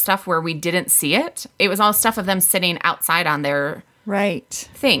the stuff where we didn't see it, it was all stuff of them sitting outside on their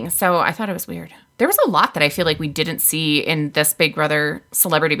thing. So I thought it was weird. There was a lot that I feel like we didn't see in this Big Brother,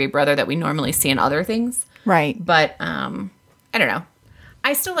 Celebrity Big Brother, that we normally see in other things. Right. But I don't know.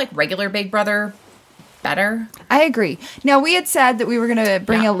 I still like regular Big Brother better. I agree. Now, we had said that we were going to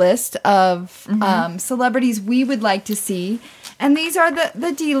bring a list of celebrities we would like to see. And these are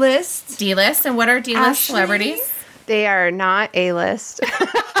the D-list. D-list? And what are D-list celebrities? They are not A-list.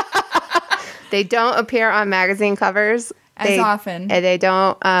 They don't appear on magazine covers as often. And they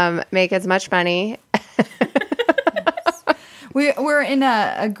don't make as much money. We're in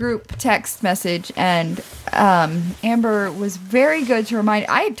a group text message, and Amber was very good to remind.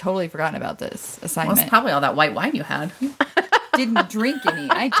 I had totally forgotten about this assignment. Well, it's probably all that white wine you had. Didn't drink any.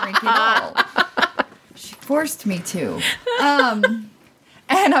 I drank it all. She forced me to.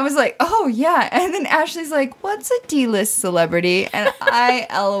 And I was like, oh, yeah. And then Ashley's like, what's a D-list celebrity? And I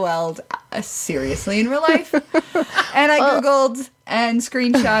LOL'd seriously in real life. And I Googled and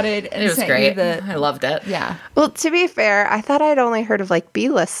screenshotted and it was sent great. you the... I loved it. Yeah. Well, to be fair, I thought I'd only heard of, like,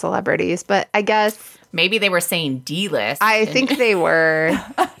 B-list celebrities, but I guess... Maybe they were saying D-list. I think they were.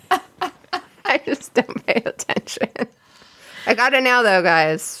 I just don't pay attention. I got it now, though,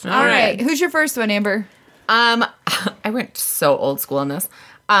 guys. All right. Who's your first one, Amber? I went so old school in this.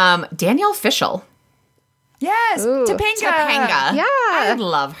 Danielle Fishel. Yes, Ooh. Topanga. Yeah. I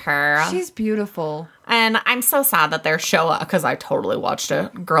love her. She's beautiful. And I'm so sad that their show, because I totally watched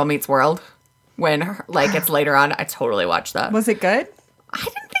it, Girl Meets World. When, it's later on, I totally watched that. Was it good? I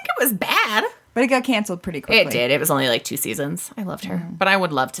didn't think it was bad. But it got canceled pretty quickly. It did. It was only 2 seasons. I loved her. But I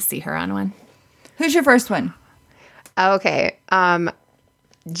would love to see her on one. Who's your first one? Okay.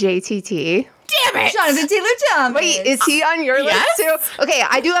 JTT. Damn it! Jonathan Taylor-Thomas. Wait, is he on your Yes. list too? Okay,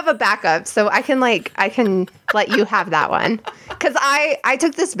 I do have a backup, so I can let you have that one. Because I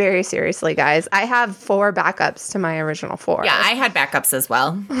took this very seriously, guys. I have 4 backups to my original 4. Yeah, I had backups as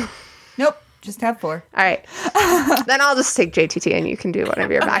well. Nope, just have 4. All right. Then I'll just take JTT and you can do one of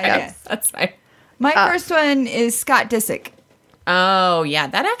your backups. Okay. That's fine. My first one is Scott Disick. Oh, yeah.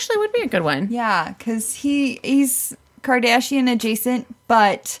 That actually would be a good one. Yeah, because he's Kardashian adjacent,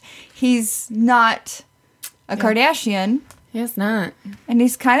 but he's not a Kardashian, Yes, not. and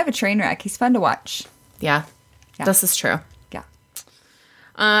he's kind of a train wreck. He's fun to watch. Yeah. Yeah. This is true.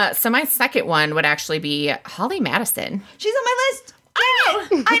 Yeah. So my second one would actually be Holly Madison. She's on my list.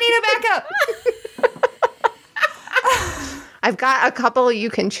 Dang it. I need a backup. I've got a couple you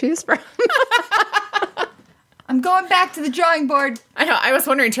can choose from. I'm going back to the drawing board. I know. I was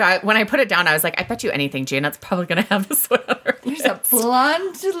wondering too. When I put it down, I was like, I bet you anything, Janet's probably going to have this one on her There's list. a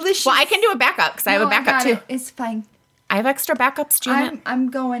blonde, delicious. Well, I can do a backup because I have a backup got too. it. It's fine. I have extra backups, Janet. I'm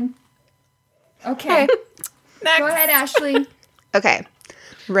going. Okay. Next. Go ahead, Ashley. Okay.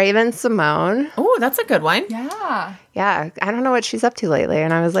 Raven Simone. Oh, that's a good one. Yeah. Yeah, I don't know what she's up to lately.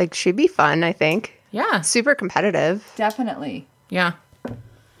 And I was like, she'd be fun, I think. Yeah. Super competitive. Definitely. Yeah.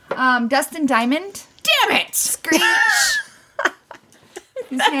 Dustin Diamond. Damn it. Screech.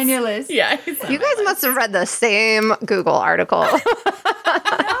 Is he on your list? Yeah. You guys must have read the same Google article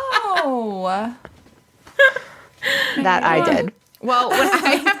No. that I did. Well,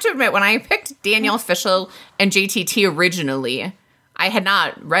 I have to admit, when I picked Danielle Fishel and JTT originally, I had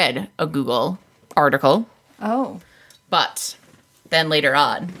not read a Google article, Oh. but then later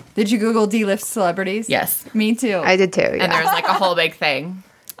on, Did you Google D-list celebrities? yes. Me too. I did too. Yeah. And there was a whole big thing.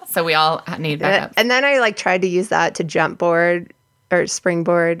 So we all need backup. And then I tried to use that to jump board or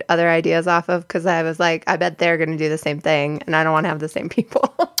springboard other ideas off of because I was like, I bet they're going to do the same thing and I don't want to have the same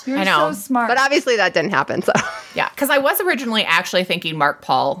people. You're I know. so smart. But obviously that didn't happen. So Yeah, because I was originally actually thinking Mark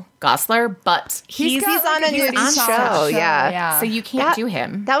Paul Gosselaar, but he's got, on a new beauty show, yeah. so you can't do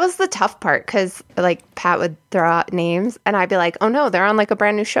him. that was the tough part because Pat would throw out names and I'd be like, oh no, they're on a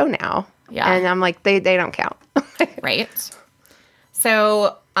brand new show now. Yeah. And I'm like, they don't count. Right?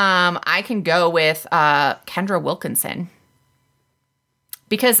 So I can go with Kendra Wilkinson.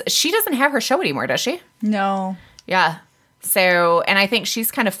 Because she doesn't have her show anymore, does she? No. Yeah. So, and I think she's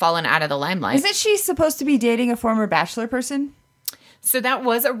kind of fallen out of the limelight. Isn't she supposed to be dating a former Bachelor person? So that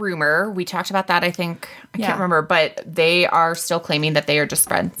was a rumor. We talked about that, I think. I Yeah. can't remember, but they are still claiming that they are just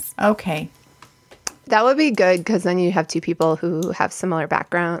friends. Okay. That would be good because then you have two people who have similar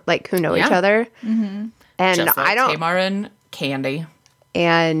background, who know each Yeah. other. Mm-hmm. And Just like I don't. Tamar and Candy.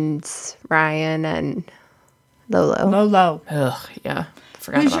 And Ryan and Lolo. Lolo. Ugh, yeah.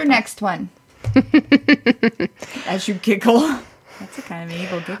 Forgot Who's about your that. next one? As you giggle. That's a kind of an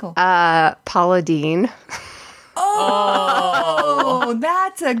evil giggle. Paula Dean. Oh,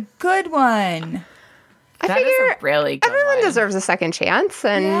 that's a good one. I That is figure a really good everyone one. deserves a second chance.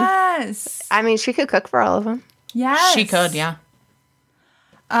 And Yes. I mean, she could cook for all of them. Yes. She could, yeah.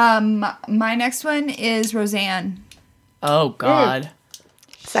 My next one is Roseanne. Oh, God.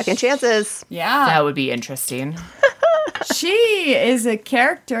 Second chances. Yeah. That would be interesting. She is a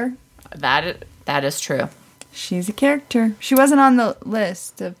character. That is true. She's a character. She wasn't on the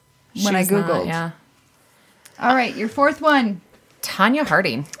list of when I She's not, Googled. yeah. All right, your fourth one. Tanya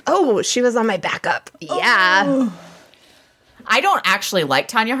Harding. Oh, she was on my backup. Yeah. I don't actually like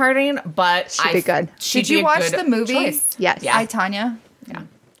Tanya Harding, but She'd be good. She'd Did be you a watch good the movie? choice. Yes. Yeah. I, Tanya. Yeah.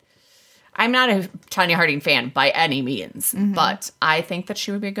 I'm not a Tanya Harding fan by any means, but I think that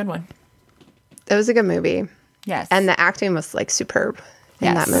she would be a good one. It was a good movie. Yes. And the acting was superb in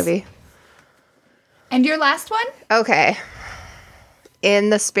Yes. that movie. And your last one? Okay. In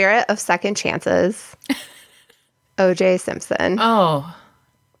the spirit of second chances, OJ Simpson. Oh,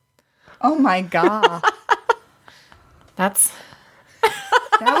 Oh my God. that's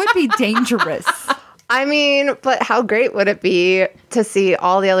That would be dangerous. I mean, but how great would it be to see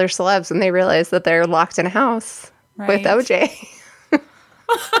all the other celebs when they realize that they're locked in a house with Right. OJ?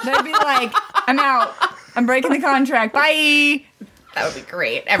 They'd be like, I'm out. I'm breaking the contract. Bye. That would be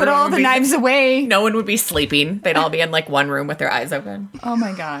great. Put all the knives away. No one would be sleeping. They'd all be in like one room with their eyes open. Oh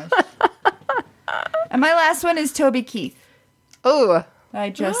my gosh. And my last one is Toby Keith. Oh, I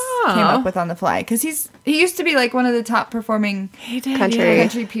just came up with on the fly because he used to be like one of the top performing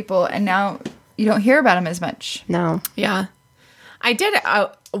country people, and now you don't hear about him as much. no. Yeah. I did.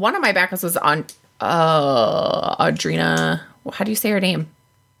 One of my backups was on Audrina. How do you say her name?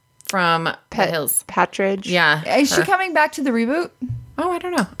 From The Hills. Patridge. Yeah. Is she coming back to the reboot? Oh, I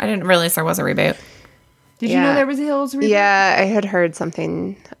don't know. I didn't realize there was a reboot. Did you know there was a Hills reboot? Yeah, I had heard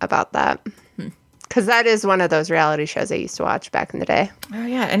something about that. Because that is one of those reality shows I used to watch back in the day. Oh,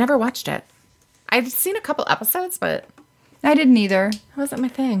 yeah. I never watched it. I've seen a couple episodes, but I didn't either. it wasn't my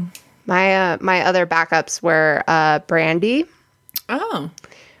thing. My other backups were Brandy, Oh.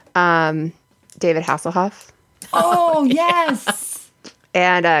 David Hasselhoff, Oh, yes.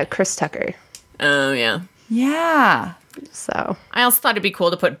 and Chris Tucker. Oh, yeah. Yeah. So I also thought it'd be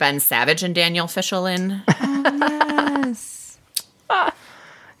cool to put Ben Savage and Danielle Fishel in. Yes.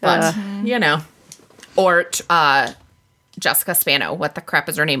 But, you know. Or Jessica Spano. What the crap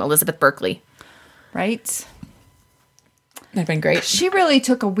is her name? Elizabeth Berkley. Right. That'd been great. She really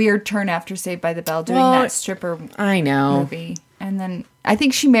took a weird turn after Saved by the Bell doing that stripper I know. movie. And then I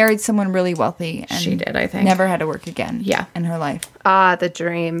think she married someone really wealthy. And She did, I think. Never had to work again. Yeah. In her life. the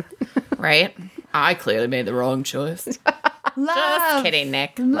dream. Right? I clearly made the wrong choice. Love. Just kidding,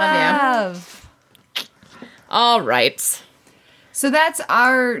 Nick. Love Love. you. All right. So that's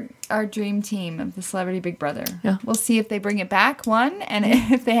our dream team of the Celebrity Big Brother. Yeah. We'll see if they bring it back, one, and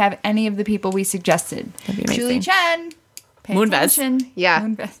if they have any of the people we suggested. That'd be amazing. Julie Chen. Pay Moonves. attention. Yeah.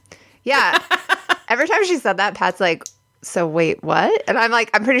 Moonves. Yeah. Every time she said that, Pat's like, so wait, what? And I'm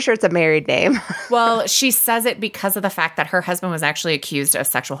like, I'm pretty sure it's a married name. Well, she says it because of the fact that her husband was actually accused of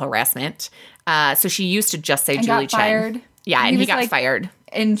sexual harassment. So she used to just say And Julie got Chen. fired. Yeah, and he was, got like, fired.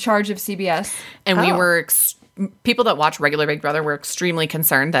 In charge of CBS. And we Oh. were people that watch regular Big Brother were extremely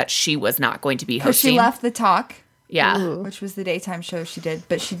concerned that she was not going to be Because hosting. she left The Talk, Yeah, which was the daytime show she did.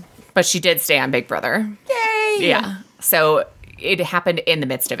 But but she did stay on Big Brother. yay! Yeah. So it happened in the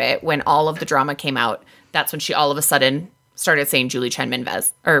midst of it when all of the drama came out. That's when she all of a sudden started saying Julie Chen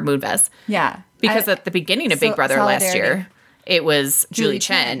Moonves. Yeah. Because at the beginning of Big Brother last solidarity. year, it was Julie Julie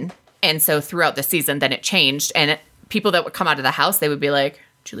Chen. And so throughout the season, then it changed. And people that would come out of the house, they would be like,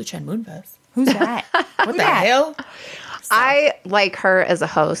 Julie Chen Moonves. Who's that? What the hell? I like her as a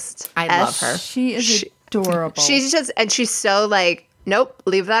host. I love her. She is adorable. She's so like, nope,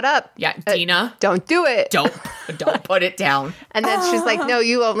 leave that up. Yeah, Dina, Don't do it. don't put it down. And then she's like, no,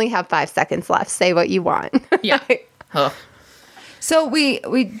 you only have 5 seconds left. Say what you want. Yeah. Ugh. So we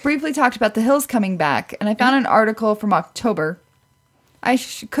briefly talked about The Hills coming back, and I found an article from October. I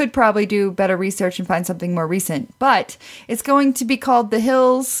could probably do better research and find something more recent, but it's going to be called The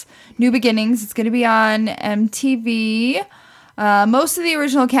Hills New Beginnings. It's going to be on MTV. Most of the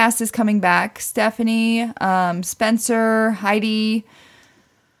original cast is coming back. Stephanie, Spencer, Heidi.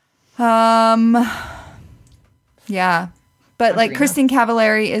 Yeah. But like Audrina. Kristen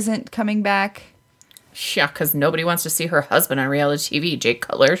Cavallari isn't coming back. Yeah, because nobody wants to see her husband on reality TV, Jake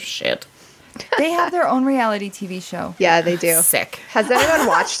Cutler. Shit. They have their own reality TV show. Yeah, they do. Sick. Has anyone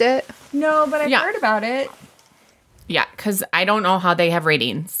watched it? No, but I've Yeah. heard about it. Yeah, because I don't know how they have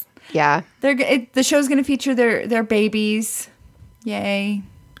ratings. Yeah. The show's going to feature their babies. Yay.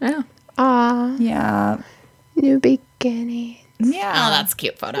 Oh, Aw, Yeah. new beginning. Yeah. oh that's a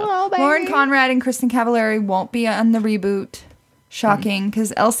cute photo. Oh, baby. Lauren Conrad and Kristen Cavallari won't be on the reboot. Shocking,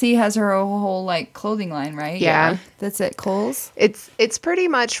 because Elsie has her whole like clothing line, right? Yeah. That's at Kohl's. It's pretty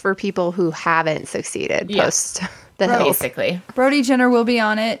much for people who haven't succeeded Yeah. post the Hills. Basically. Brody Jenner will be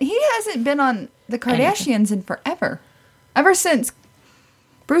on it. He hasn't been on the Kardashians in forever. Ever since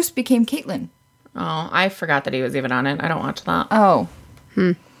Bruce became Caitlyn. Oh, I forgot that he was even on it. I don't watch that. Oh. So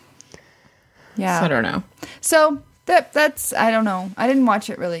I Yeah. don't know. So that's I don't know. I didn't watch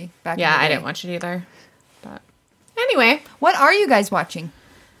it really back Yeah, in the I day. didn't watch it either. But anyway, What are you guys watching?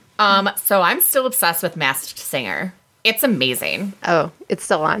 so I'm still obsessed with Masked Singer. It's amazing. Oh, it's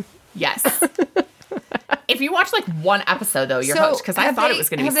still on. Yes. If you watch like one episode though, you're hooked because I have thought it was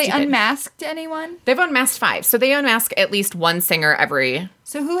going to be Have they stupid. unmasked anyone? They've unmasked 5. So they unmask at least one singer every.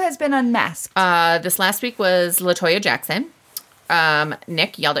 So who has been unmasked? This last week was LaToya Jackson.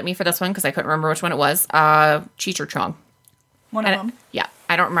 Nick yelled at me for this one because I couldn't remember which one it was. Cheech or Chong. One of them. Yeah,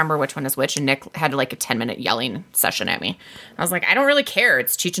 I don't remember which one is which. And Nick had like a 10-minute yelling session at me. I was like, I don't really care.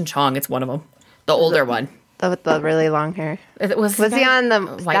 It's Cheech and Chong. It's one of them. The older one. With the really long hair. It was Was he on that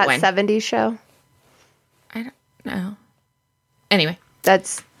one. 70s show? I don't know. Anyway.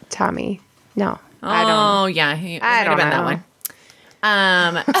 That's Tommy. No, I don't. Oh, yeah. It might have been that know. one.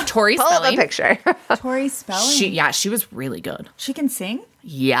 Tori Pull up a Spelling. picture. Tori Spelling. She was really good. She can sing?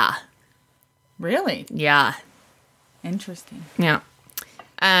 Yeah. Really? Yeah. Interesting. Yeah.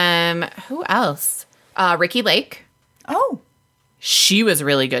 Who else? Ricky Lake. Oh, She was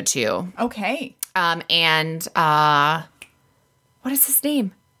really good too. okay. And what is his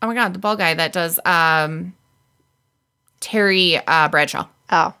name? Oh my God, the bald guy that does Terry Bradshaw.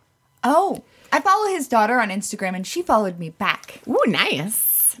 Oh. Oh, I follow his daughter on Instagram and she followed me back. Ooh,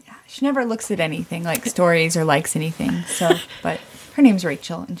 nice. Yeah, she never looks at anything like stories or likes anything. So, but her name's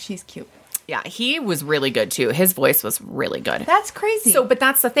Rachel and she's cute. Yeah, he was really good too. His voice was really good. That's crazy. So, but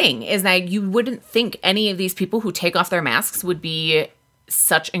that's the thing is that you wouldn't think any of these people who take off their masks would be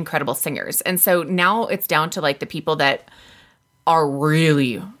such incredible singers. And so now it's down to like the people that are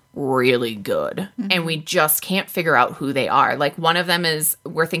really, really good. And we just can't figure out who they are. Like one of them is,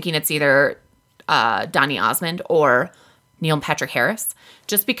 we're thinking it's either Donny Osmond or Neil Patrick Harris,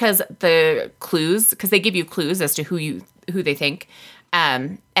 just because the clues, because they give you clues as to who they think.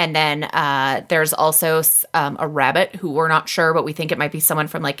 And then there's also a rabbit who we're not sure, but we think it might be someone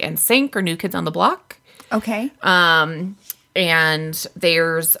from like NSYNC or New Kids on the Block. okay. And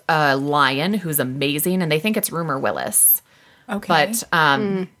there's a lion who's amazing, and they think it's Rumor Willis. Okay.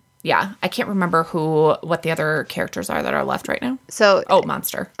 But yeah, I can't remember what the other characters are that are left right now. So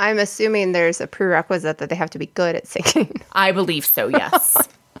Monster. I'm assuming there's a prerequisite that they have to be good at singing. I believe so, yes.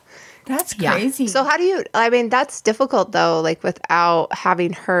 That's yeah. crazy. So how do you, I mean, that's difficult though, like without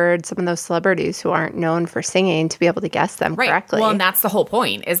having heard some of those celebrities who aren't known for singing to be able to guess them Right. correctly. Well, and that's the whole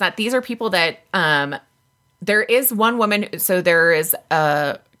point, is that these are people that there is one woman, so there is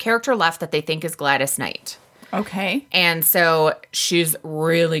a character left that they think is Gladys Knight. okay. And so she's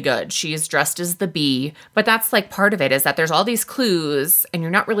really good. She's dressed as the bee. But that's like part of it, is that there's all these clues and you're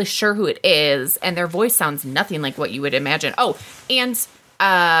not really sure who it is. And their voice sounds nothing like what you would imagine. Oh, and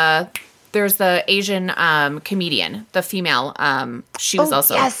there's the Asian comedian, the female. She was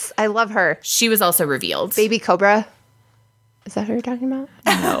also. Yes, I love her. She was also revealed. Baby Cobra. Is that who you're talking about?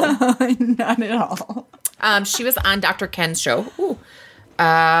 Not at all. She was on Dr. Ken's show. Ooh.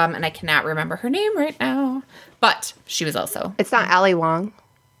 And I cannot remember her name right now. But she was also. It's not Ali Wong.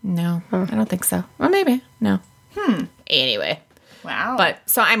 No, I don't think so. Well, maybe. No. Anyway. Wow. But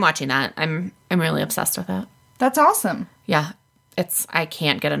so I'm watching that. I'm really obsessed with it. that's awesome. Yeah. I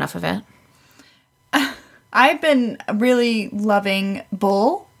can't get enough of it. I've been really loving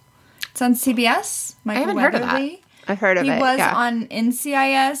Bull. It's on CBS. Michael haven't heard of that. Weatherly. I've heard of He it. was yeah. on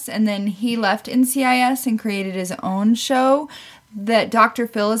NCIS and then he left NCIS and created his own show that Dr.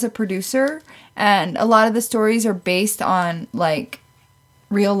 Phil is a producer, and a lot of the stories are based on like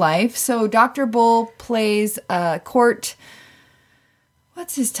real life. So Dr. Bull plays a court,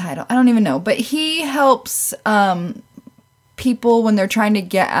 what's his title? I don't even know, but he helps people when they're trying to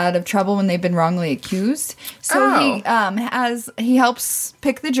get out of trouble when they've been wrongly accused. So he helps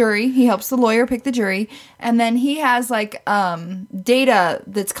pick the jury. He helps the lawyer pick the jury, and then he has like data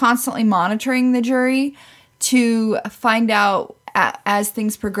that's constantly monitoring the jury to find out as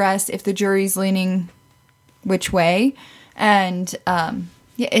things progress if the jury's leaning which way. And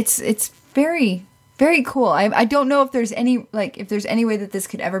yeah, it's very, very cool. I don't know if there's any way that this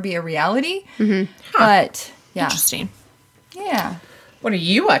could ever be a reality, but yeah. Interesting. Yeah. What are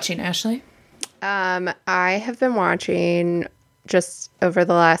you watching, Ashley? I have been watching just over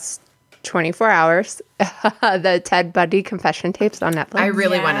the last 24 hours the Ted Bundy confession tapes on Netflix. I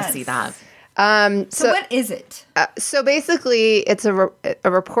really want to Yes. see that. So what is it? So basically, it's a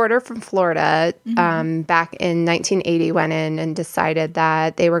reporter from Florida back in 1980 went in and decided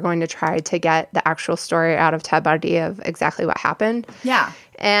that they were going to try to get the actual story out of Ted Bundy of exactly what happened. Yeah.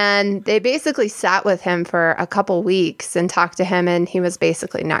 And they basically sat with him for a couple weeks and talked to him, and he was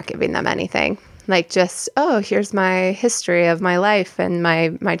basically not giving them anything. Like just, oh, here's my history of my life and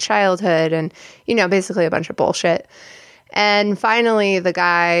my childhood and, basically a bunch of bullshit. And finally, the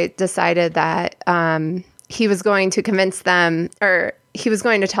guy decided that he was going to convince them, or he was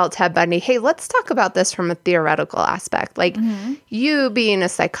going to tell Ted Bundy, hey, let's talk about this from a theoretical aspect. Like you being a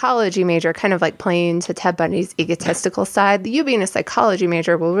psychology major, kind of like playing to Ted Bundy's egotistical side, you being a psychology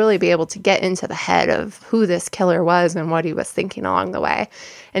major will really be able to get into the head of who this killer was and what he was thinking along the way.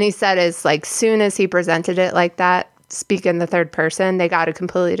 And he said is like soon as he presented it like that, speak in the third person, they got a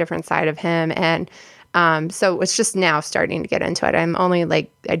completely different side of him. And so it's just now starting to get into it. I'm only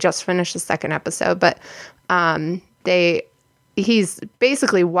I just finished the second episode, but he's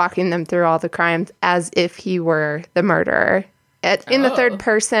basically walking them through all the crimes as if he were the murderer in the third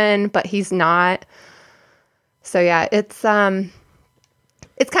person, but he's not. So yeah, it's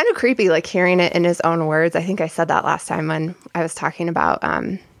It's kind of creepy, like hearing it in his own words. I think I said that last time when I was talking about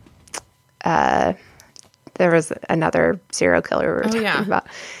there was another serial killer we were talking about.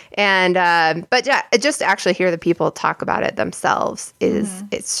 And but yeah, just to actually hear the people talk about it themselves is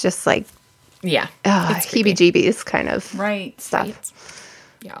it's just like heebie-jeebies kind of stuff. Right.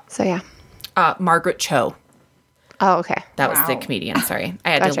 Yeah. So yeah. Margaret Cho. Oh, okay. That was the comedian. Sorry. I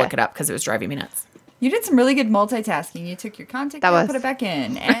had to look it up because it was driving me nuts. You did some really good multitasking. You took your contact out, put it back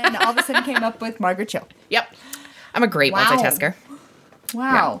in, and all of a sudden came up with Margaret Cho. Yep. I'm a great multitasker.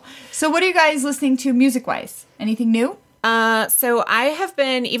 Wow. Yeah. So what are you guys listening to music-wise? Anything new? So I have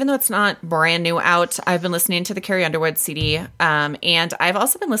been, even though it's not brand new out, I've been listening to the Carrie Underwood CD, and I've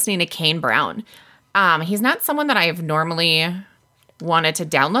also been listening to Kane Brown. He's not someone that I've normally wanted to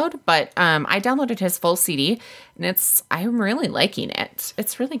download, but I downloaded his full CD, and I'm really liking it.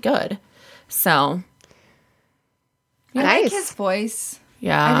 It's really good. So... I like his voice.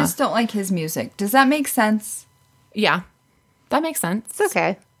 Yeah. I just don't like his music. Does that make sense? Yeah. That makes sense. It's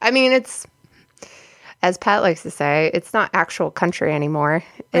okay. I mean, it's, as Pat likes to say, it's not actual country anymore.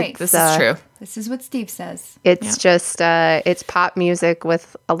 Right. This is true. This is what Steve says. It's just, it's pop music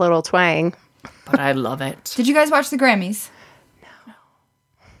with a little twang. But I love it. Did you guys watch the Grammys? No.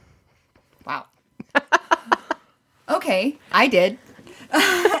 Wow. Okay. I did.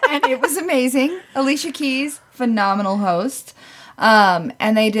 And it was amazing. Alicia Keys, phenomenal host.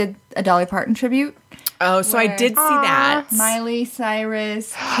 And they did a Dolly Parton tribute. Oh, so I did see that. Miley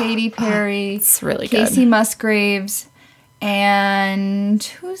Cyrus, Katy Perry. It's really good. Casey Musgraves. And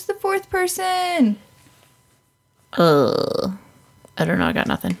who's the fourth person? I don't know. I got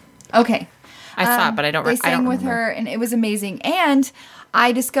nothing. Okay. I saw it, but I don't remember. They sang with her, and it was amazing. And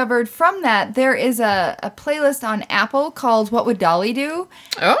I discovered from that there is a playlist on Apple called What Would Dolly Do?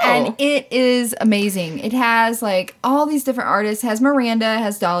 Oh. And it is amazing. It has like all these different artists. It has Miranda,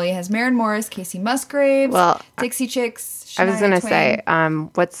 has Dolly, has Maren Morris, Casey Musgraves, Dixie Chicks, I was going to Shania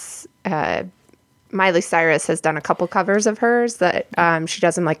say, Miley Cyrus has done a couple covers of hers that she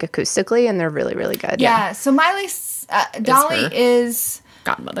does them like acoustically, and they're really, really good. Yeah. So Dolly is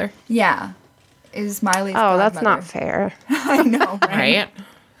godmother. Yeah. Is Miley's godmother. That's not fair. I know, right?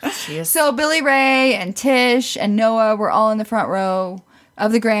 She is. So Billy Ray and Tish and Noah were all in the front row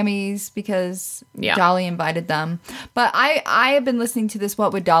of the Grammys because Dolly invited them. But I have been listening to this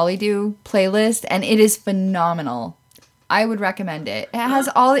What Would Dolly Do playlist, and it is phenomenal. I would recommend it. It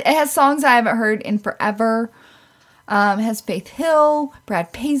has songs I haven't heard in forever. It has Faith Hill,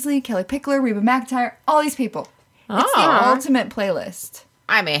 Brad Paisley, Kelly Pickler, Reba McEntire, all these people. It's the ultimate playlist.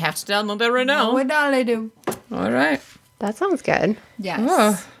 I may have to download that right now. What would Dolly do? All right. That sounds good. Yes.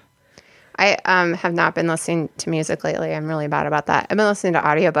 Oh. I have not been listening to music lately. I'm really bad about that. I've been listening to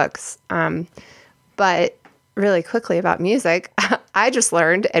audiobooks. But really quickly about music, I just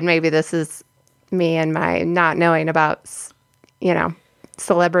learned, and maybe this is me and my not knowing about,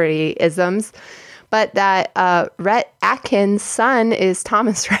 celebrity isms, but that Rhett Atkins' son is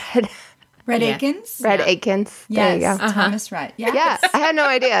Thomas Rhett. Rhett Akins? Rhett Akins. Yes. There you go. Thomas Rhett. Yes. Yeah, I had no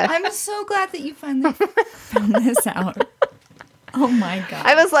idea. I'm so glad that you finally found this out. Oh my God.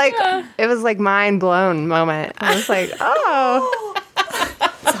 I was like, it was like mind blown moment. I was like, oh.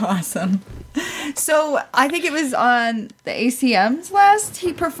 That's awesome. So I think it was on the ACMs last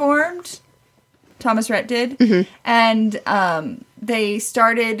he performed. Thomas Rhett did. Mm-hmm. And they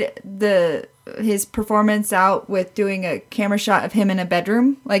started his performance out with doing a camera shot of him in a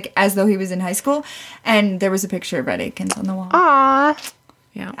bedroom, like as though he was in high school. And there was a picture of Rhett Akins on the wall. Aww.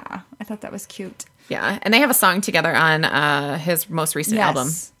 Yeah. I thought that was cute. Yeah. And they have a song together on his most recent album.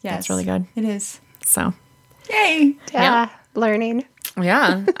 Yes. That's really good. It is. So. Yay. Yeah. Learning.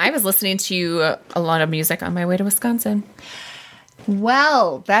 Yeah. I was listening to a lot of music on my way to Wisconsin.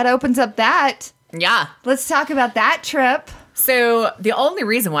 Well, that opens up that. Yeah. Let's talk about that trip. So the only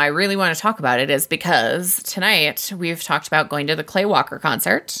reason why I really want to talk about it is because tonight we've talked about going to the Clay Walker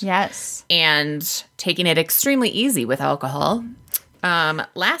concert. Yes. And taking it extremely easy with alcohol.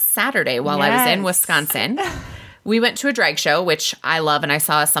 Last Saturday while I was in Wisconsin, we went to a drag show, which I love, and I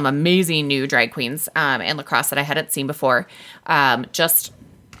saw some amazing new drag queens in La Crosse that I hadn't seen before. Just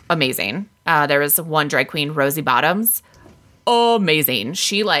amazing. There was one drag queen, Rosie Bottoms. Amazing.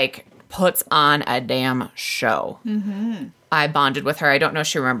 She puts on a damn show. Mm-hmm. I bonded with her. I don't know if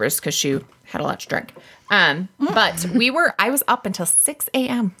she remembers because she had a lot to drink. But I was up until 6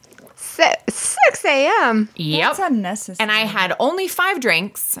 a.m. 6 a.m.? Yep. That's unnecessary. And I had only 5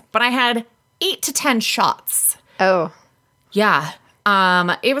 drinks, but I had 8 to 10 shots. Oh. Yeah.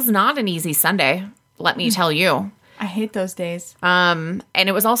 It was not an easy Sunday, let me tell you. I hate those days. And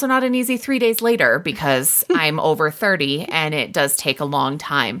it was also not an easy 3 days later because I'm over 30 and it does take a long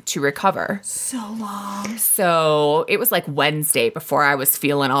time to recover. So long. So it was like Wednesday before I was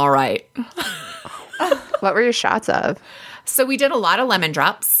feeling all right. What were your shots of? So we did a lot of lemon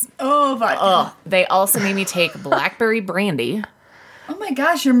drops. Oh, vodka. Oh, they also made me take blackberry brandy. Oh my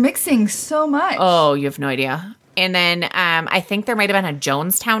gosh, you're mixing so much. Oh, you have no idea. And then I think there might have been a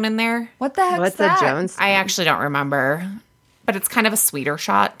Jonestown in there. What the heck's What's that? the Jones? I actually don't remember. But it's kind of a sweeter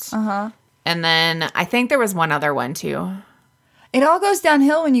shot. Uh-huh. And then I think there was one other one too. It all goes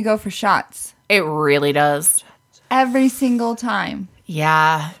downhill when you go for shots. It really does. Every single time.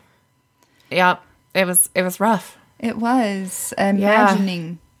 Yeah. Yep. It was rough. It was.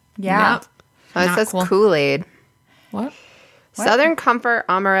 Imagining. Yeah. Yep. Oh, it Not says cool. Kool-Aid. What? Southern Comfort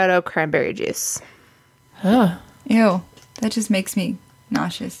Amaretto Cranberry Juice. Ugh. Ew. That just makes me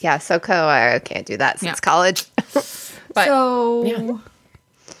nauseous. Yeah, SoCo, I can't do that since college. But So, yeah.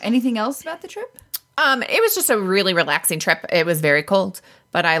 anything else about the trip? It was just a really relaxing trip. It was very cold,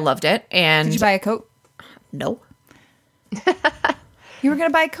 but I loved it. And Did you buy a coat? no. You were going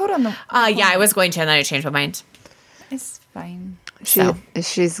to buy a coat on the... Yeah, I was going to, and then I changed my mind. It's fine.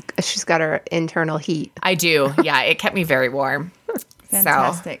 She's got her internal heat. I do. Yeah, it kept me very warm.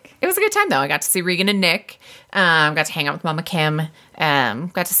 Fantastic. So, it was a good time, though. I got to see Regan and Nick. Got to hang out with Mama Kim.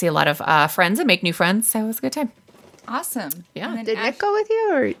 Got to see a lot of friends and make new friends. So it was a good time. Awesome. Yeah. And then Did Nick go with you?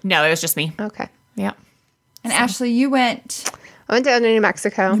 Or No, it was just me. okay. Yeah. And Ashley, you went I went down to New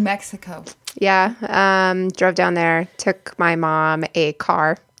Mexico. New Mexico. Yeah. Drove down there. Took my mom a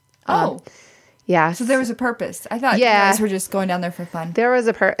car. Oh, Yeah. so there was a purpose. I thought Yeah. you guys were just going down there for fun. There was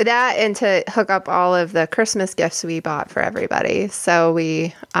that and to hook up all of the Christmas gifts we bought for everybody. So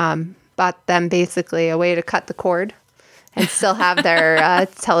we bought them basically a way to cut the cord and still have their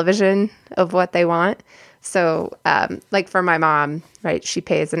television of what they want. So like for my mom, right, she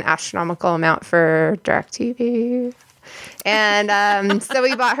pays an astronomical amount for DirecTV. And so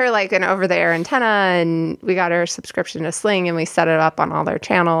we bought her like an over-the-air antenna and we got her a subscription to Sling and we set it up on all their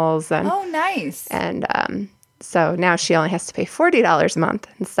channels. And Oh, nice. and so now she only has to pay $40 a month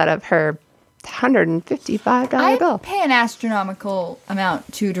instead of her $155 I bill. pay an astronomical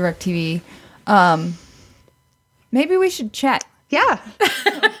amount to DirecTV. Maybe we should chat. Yeah,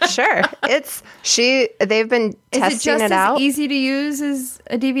 sure. They've been Is testing it just it out. as easy to use as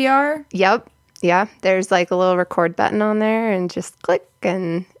a DVR? Yep. Yeah. There's like a little record button on there and just click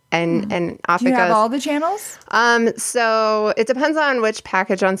and off Do you it have goes. all the channels? So it depends on which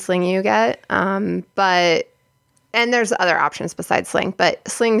package on Sling you get. And there's other options besides Sling, but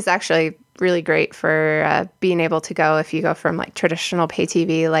Sling's actually really great for being able to go if you go from like traditional pay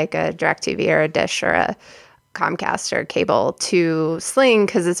TV, like a DirecTV or a Dish or a Comcast or cable to Sling,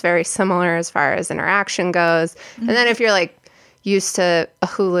 because it's very similar as far as interaction goes. And then if you're like used to a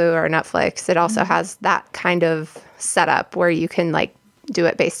Hulu or Netflix, it also has that kind of setup where you can like do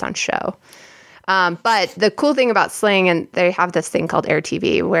it based on show. But the cool thing about Sling, and they have this thing called Air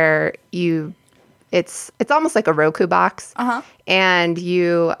TV where it's almost like a Roku box, and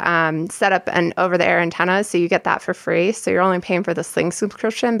you set up an over-the-air antenna, so you get that for free. So you're only paying for the Sling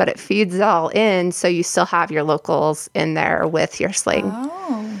subscription, but it feeds it all in, so you still have your locals in there with your Sling.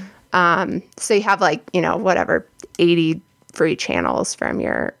 Oh. So you have like, whatever, 80 free channels from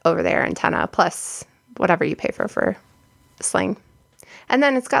your over-the-air antenna, plus whatever you pay for Sling. And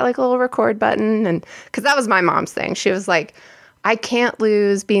then it's got like a little record button, and because that was my mom's thing. She was like, I can't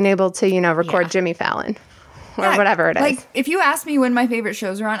lose being able to, record Jimmy Fallon or whatever it is. Like, if you ask me when my favorite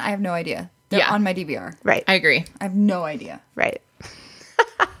shows are on, I have no idea. They're on my DVR. Right. I agree. I have no idea. Right.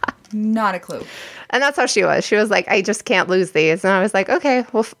 Not a clue. And that's how she was. She was like, I just can't lose these. And I was like, okay,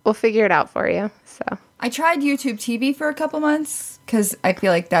 we'll figure it out for you. So, I tried YouTube TV for a couple months because I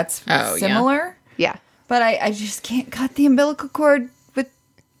feel like that's similar. yeah. But I just can't cut the umbilical cord with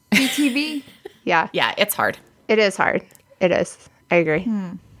DTV. Yeah. Yeah, it's hard. It is hard. It is. I agree.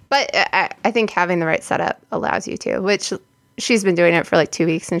 But I think having the right setup allows you to, which she's been doing it for like 2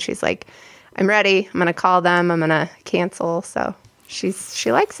 weeks. And she's like, I'm ready. I'm going to call them. I'm going to cancel. So she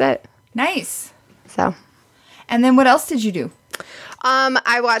likes it. Nice. So. And then what else did you do?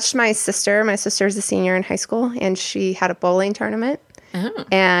 I watched my sister. My sister's a senior in high school, and she had a bowling tournament.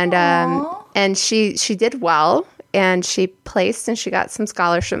 Oh. And she did well, and she placed, and she got some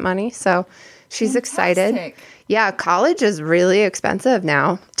scholarship money. So she's excited. Fantastic. Yeah, college is really expensive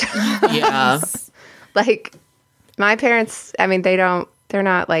now. Yeah. Like my parents, I mean, they're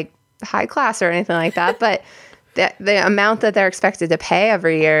not like high class or anything like that, but the amount that they're expected to pay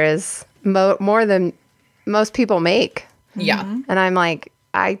every year is more than most people make. Yeah. And I'm like,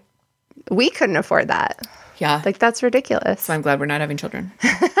 we couldn't afford that. Yeah. Like, that's ridiculous. So I'm glad we're not having children.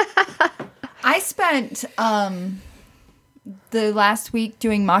 I spent the last week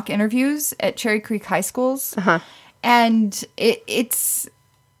doing mock interviews at Cherry Creek High Schools. And it's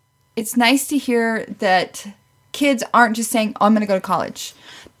nice to hear that kids aren't just saying, oh, I'm going to go to college.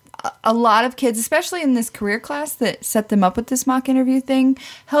 A lot of kids, especially in this career class that set them up with this mock interview thing,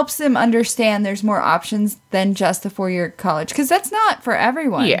 helps them understand there's more options than just a 4-year college. Because that's not for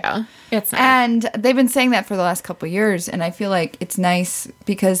everyone. Yeah, it's not. And they've been saying that for the last couple of years. And I feel like it's nice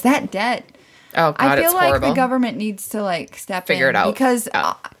because that debt, Oh, God, I feel it's like horrible. the government needs to, like, Figure in. it out. Because,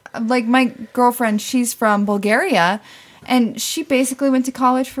 like, my girlfriend, she's from Bulgaria. And she basically went to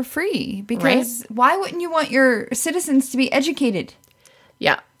college for free. Because why wouldn't you want your citizens to be educated?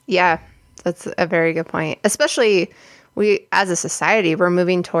 Yeah. Yeah, that's a very good point. Especially we, as a society, we're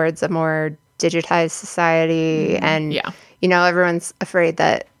moving towards a more digitized society. And, you know, everyone's afraid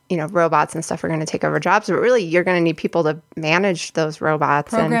that, you know, robots and stuff are going to take over jobs. But really, you're going to need people to manage those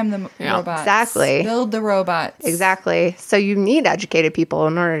robots. Program the robots. Exactly. Build the robots. Exactly. So you need educated people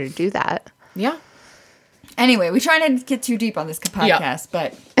in order to do that. Yeah. Anyway, we try not to get too deep on this podcast,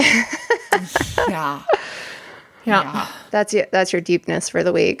 but Yeah. That's your deepness for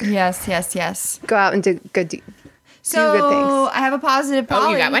the week. Yes. Go out and do good things. I have a positive. Polly.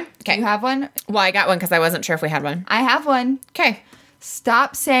 Oh, you got one? Okay. You have one? Well, I got one because I wasn't sure if we had one. I have one. Okay.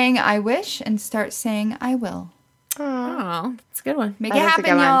 Stop saying I wish and start saying I will. Oh, that's a good one. Make That it is a happen,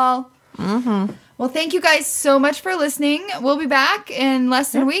 good y'all. Mm-hmm. Well, thank you guys so much for listening. We'll be back in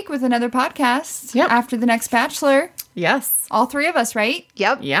less than a week with another podcast after the next Bachelor. Yes. All 3 of us, right?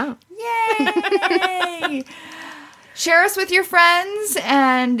 Yep. Yeah. Yay! Share us with your friends,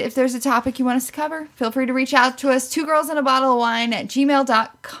 and if there's a topic you want us to cover, feel free to reach out to us,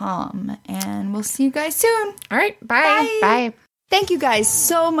 2girlsandabottle-of-wine@gmail.com, and we'll see you guys soon. All right. Bye. Bye. Thank you guys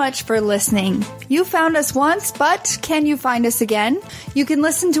so much for listening. You found us once, but can you find us again? You can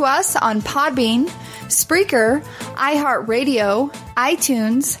listen to us on Podbean, Spreaker, iHeartRadio,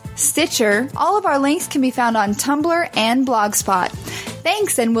 iTunes, Stitcher. All of our links can be found on Tumblr and Blogspot.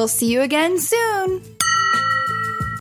 Thanks, and we'll see you again soon.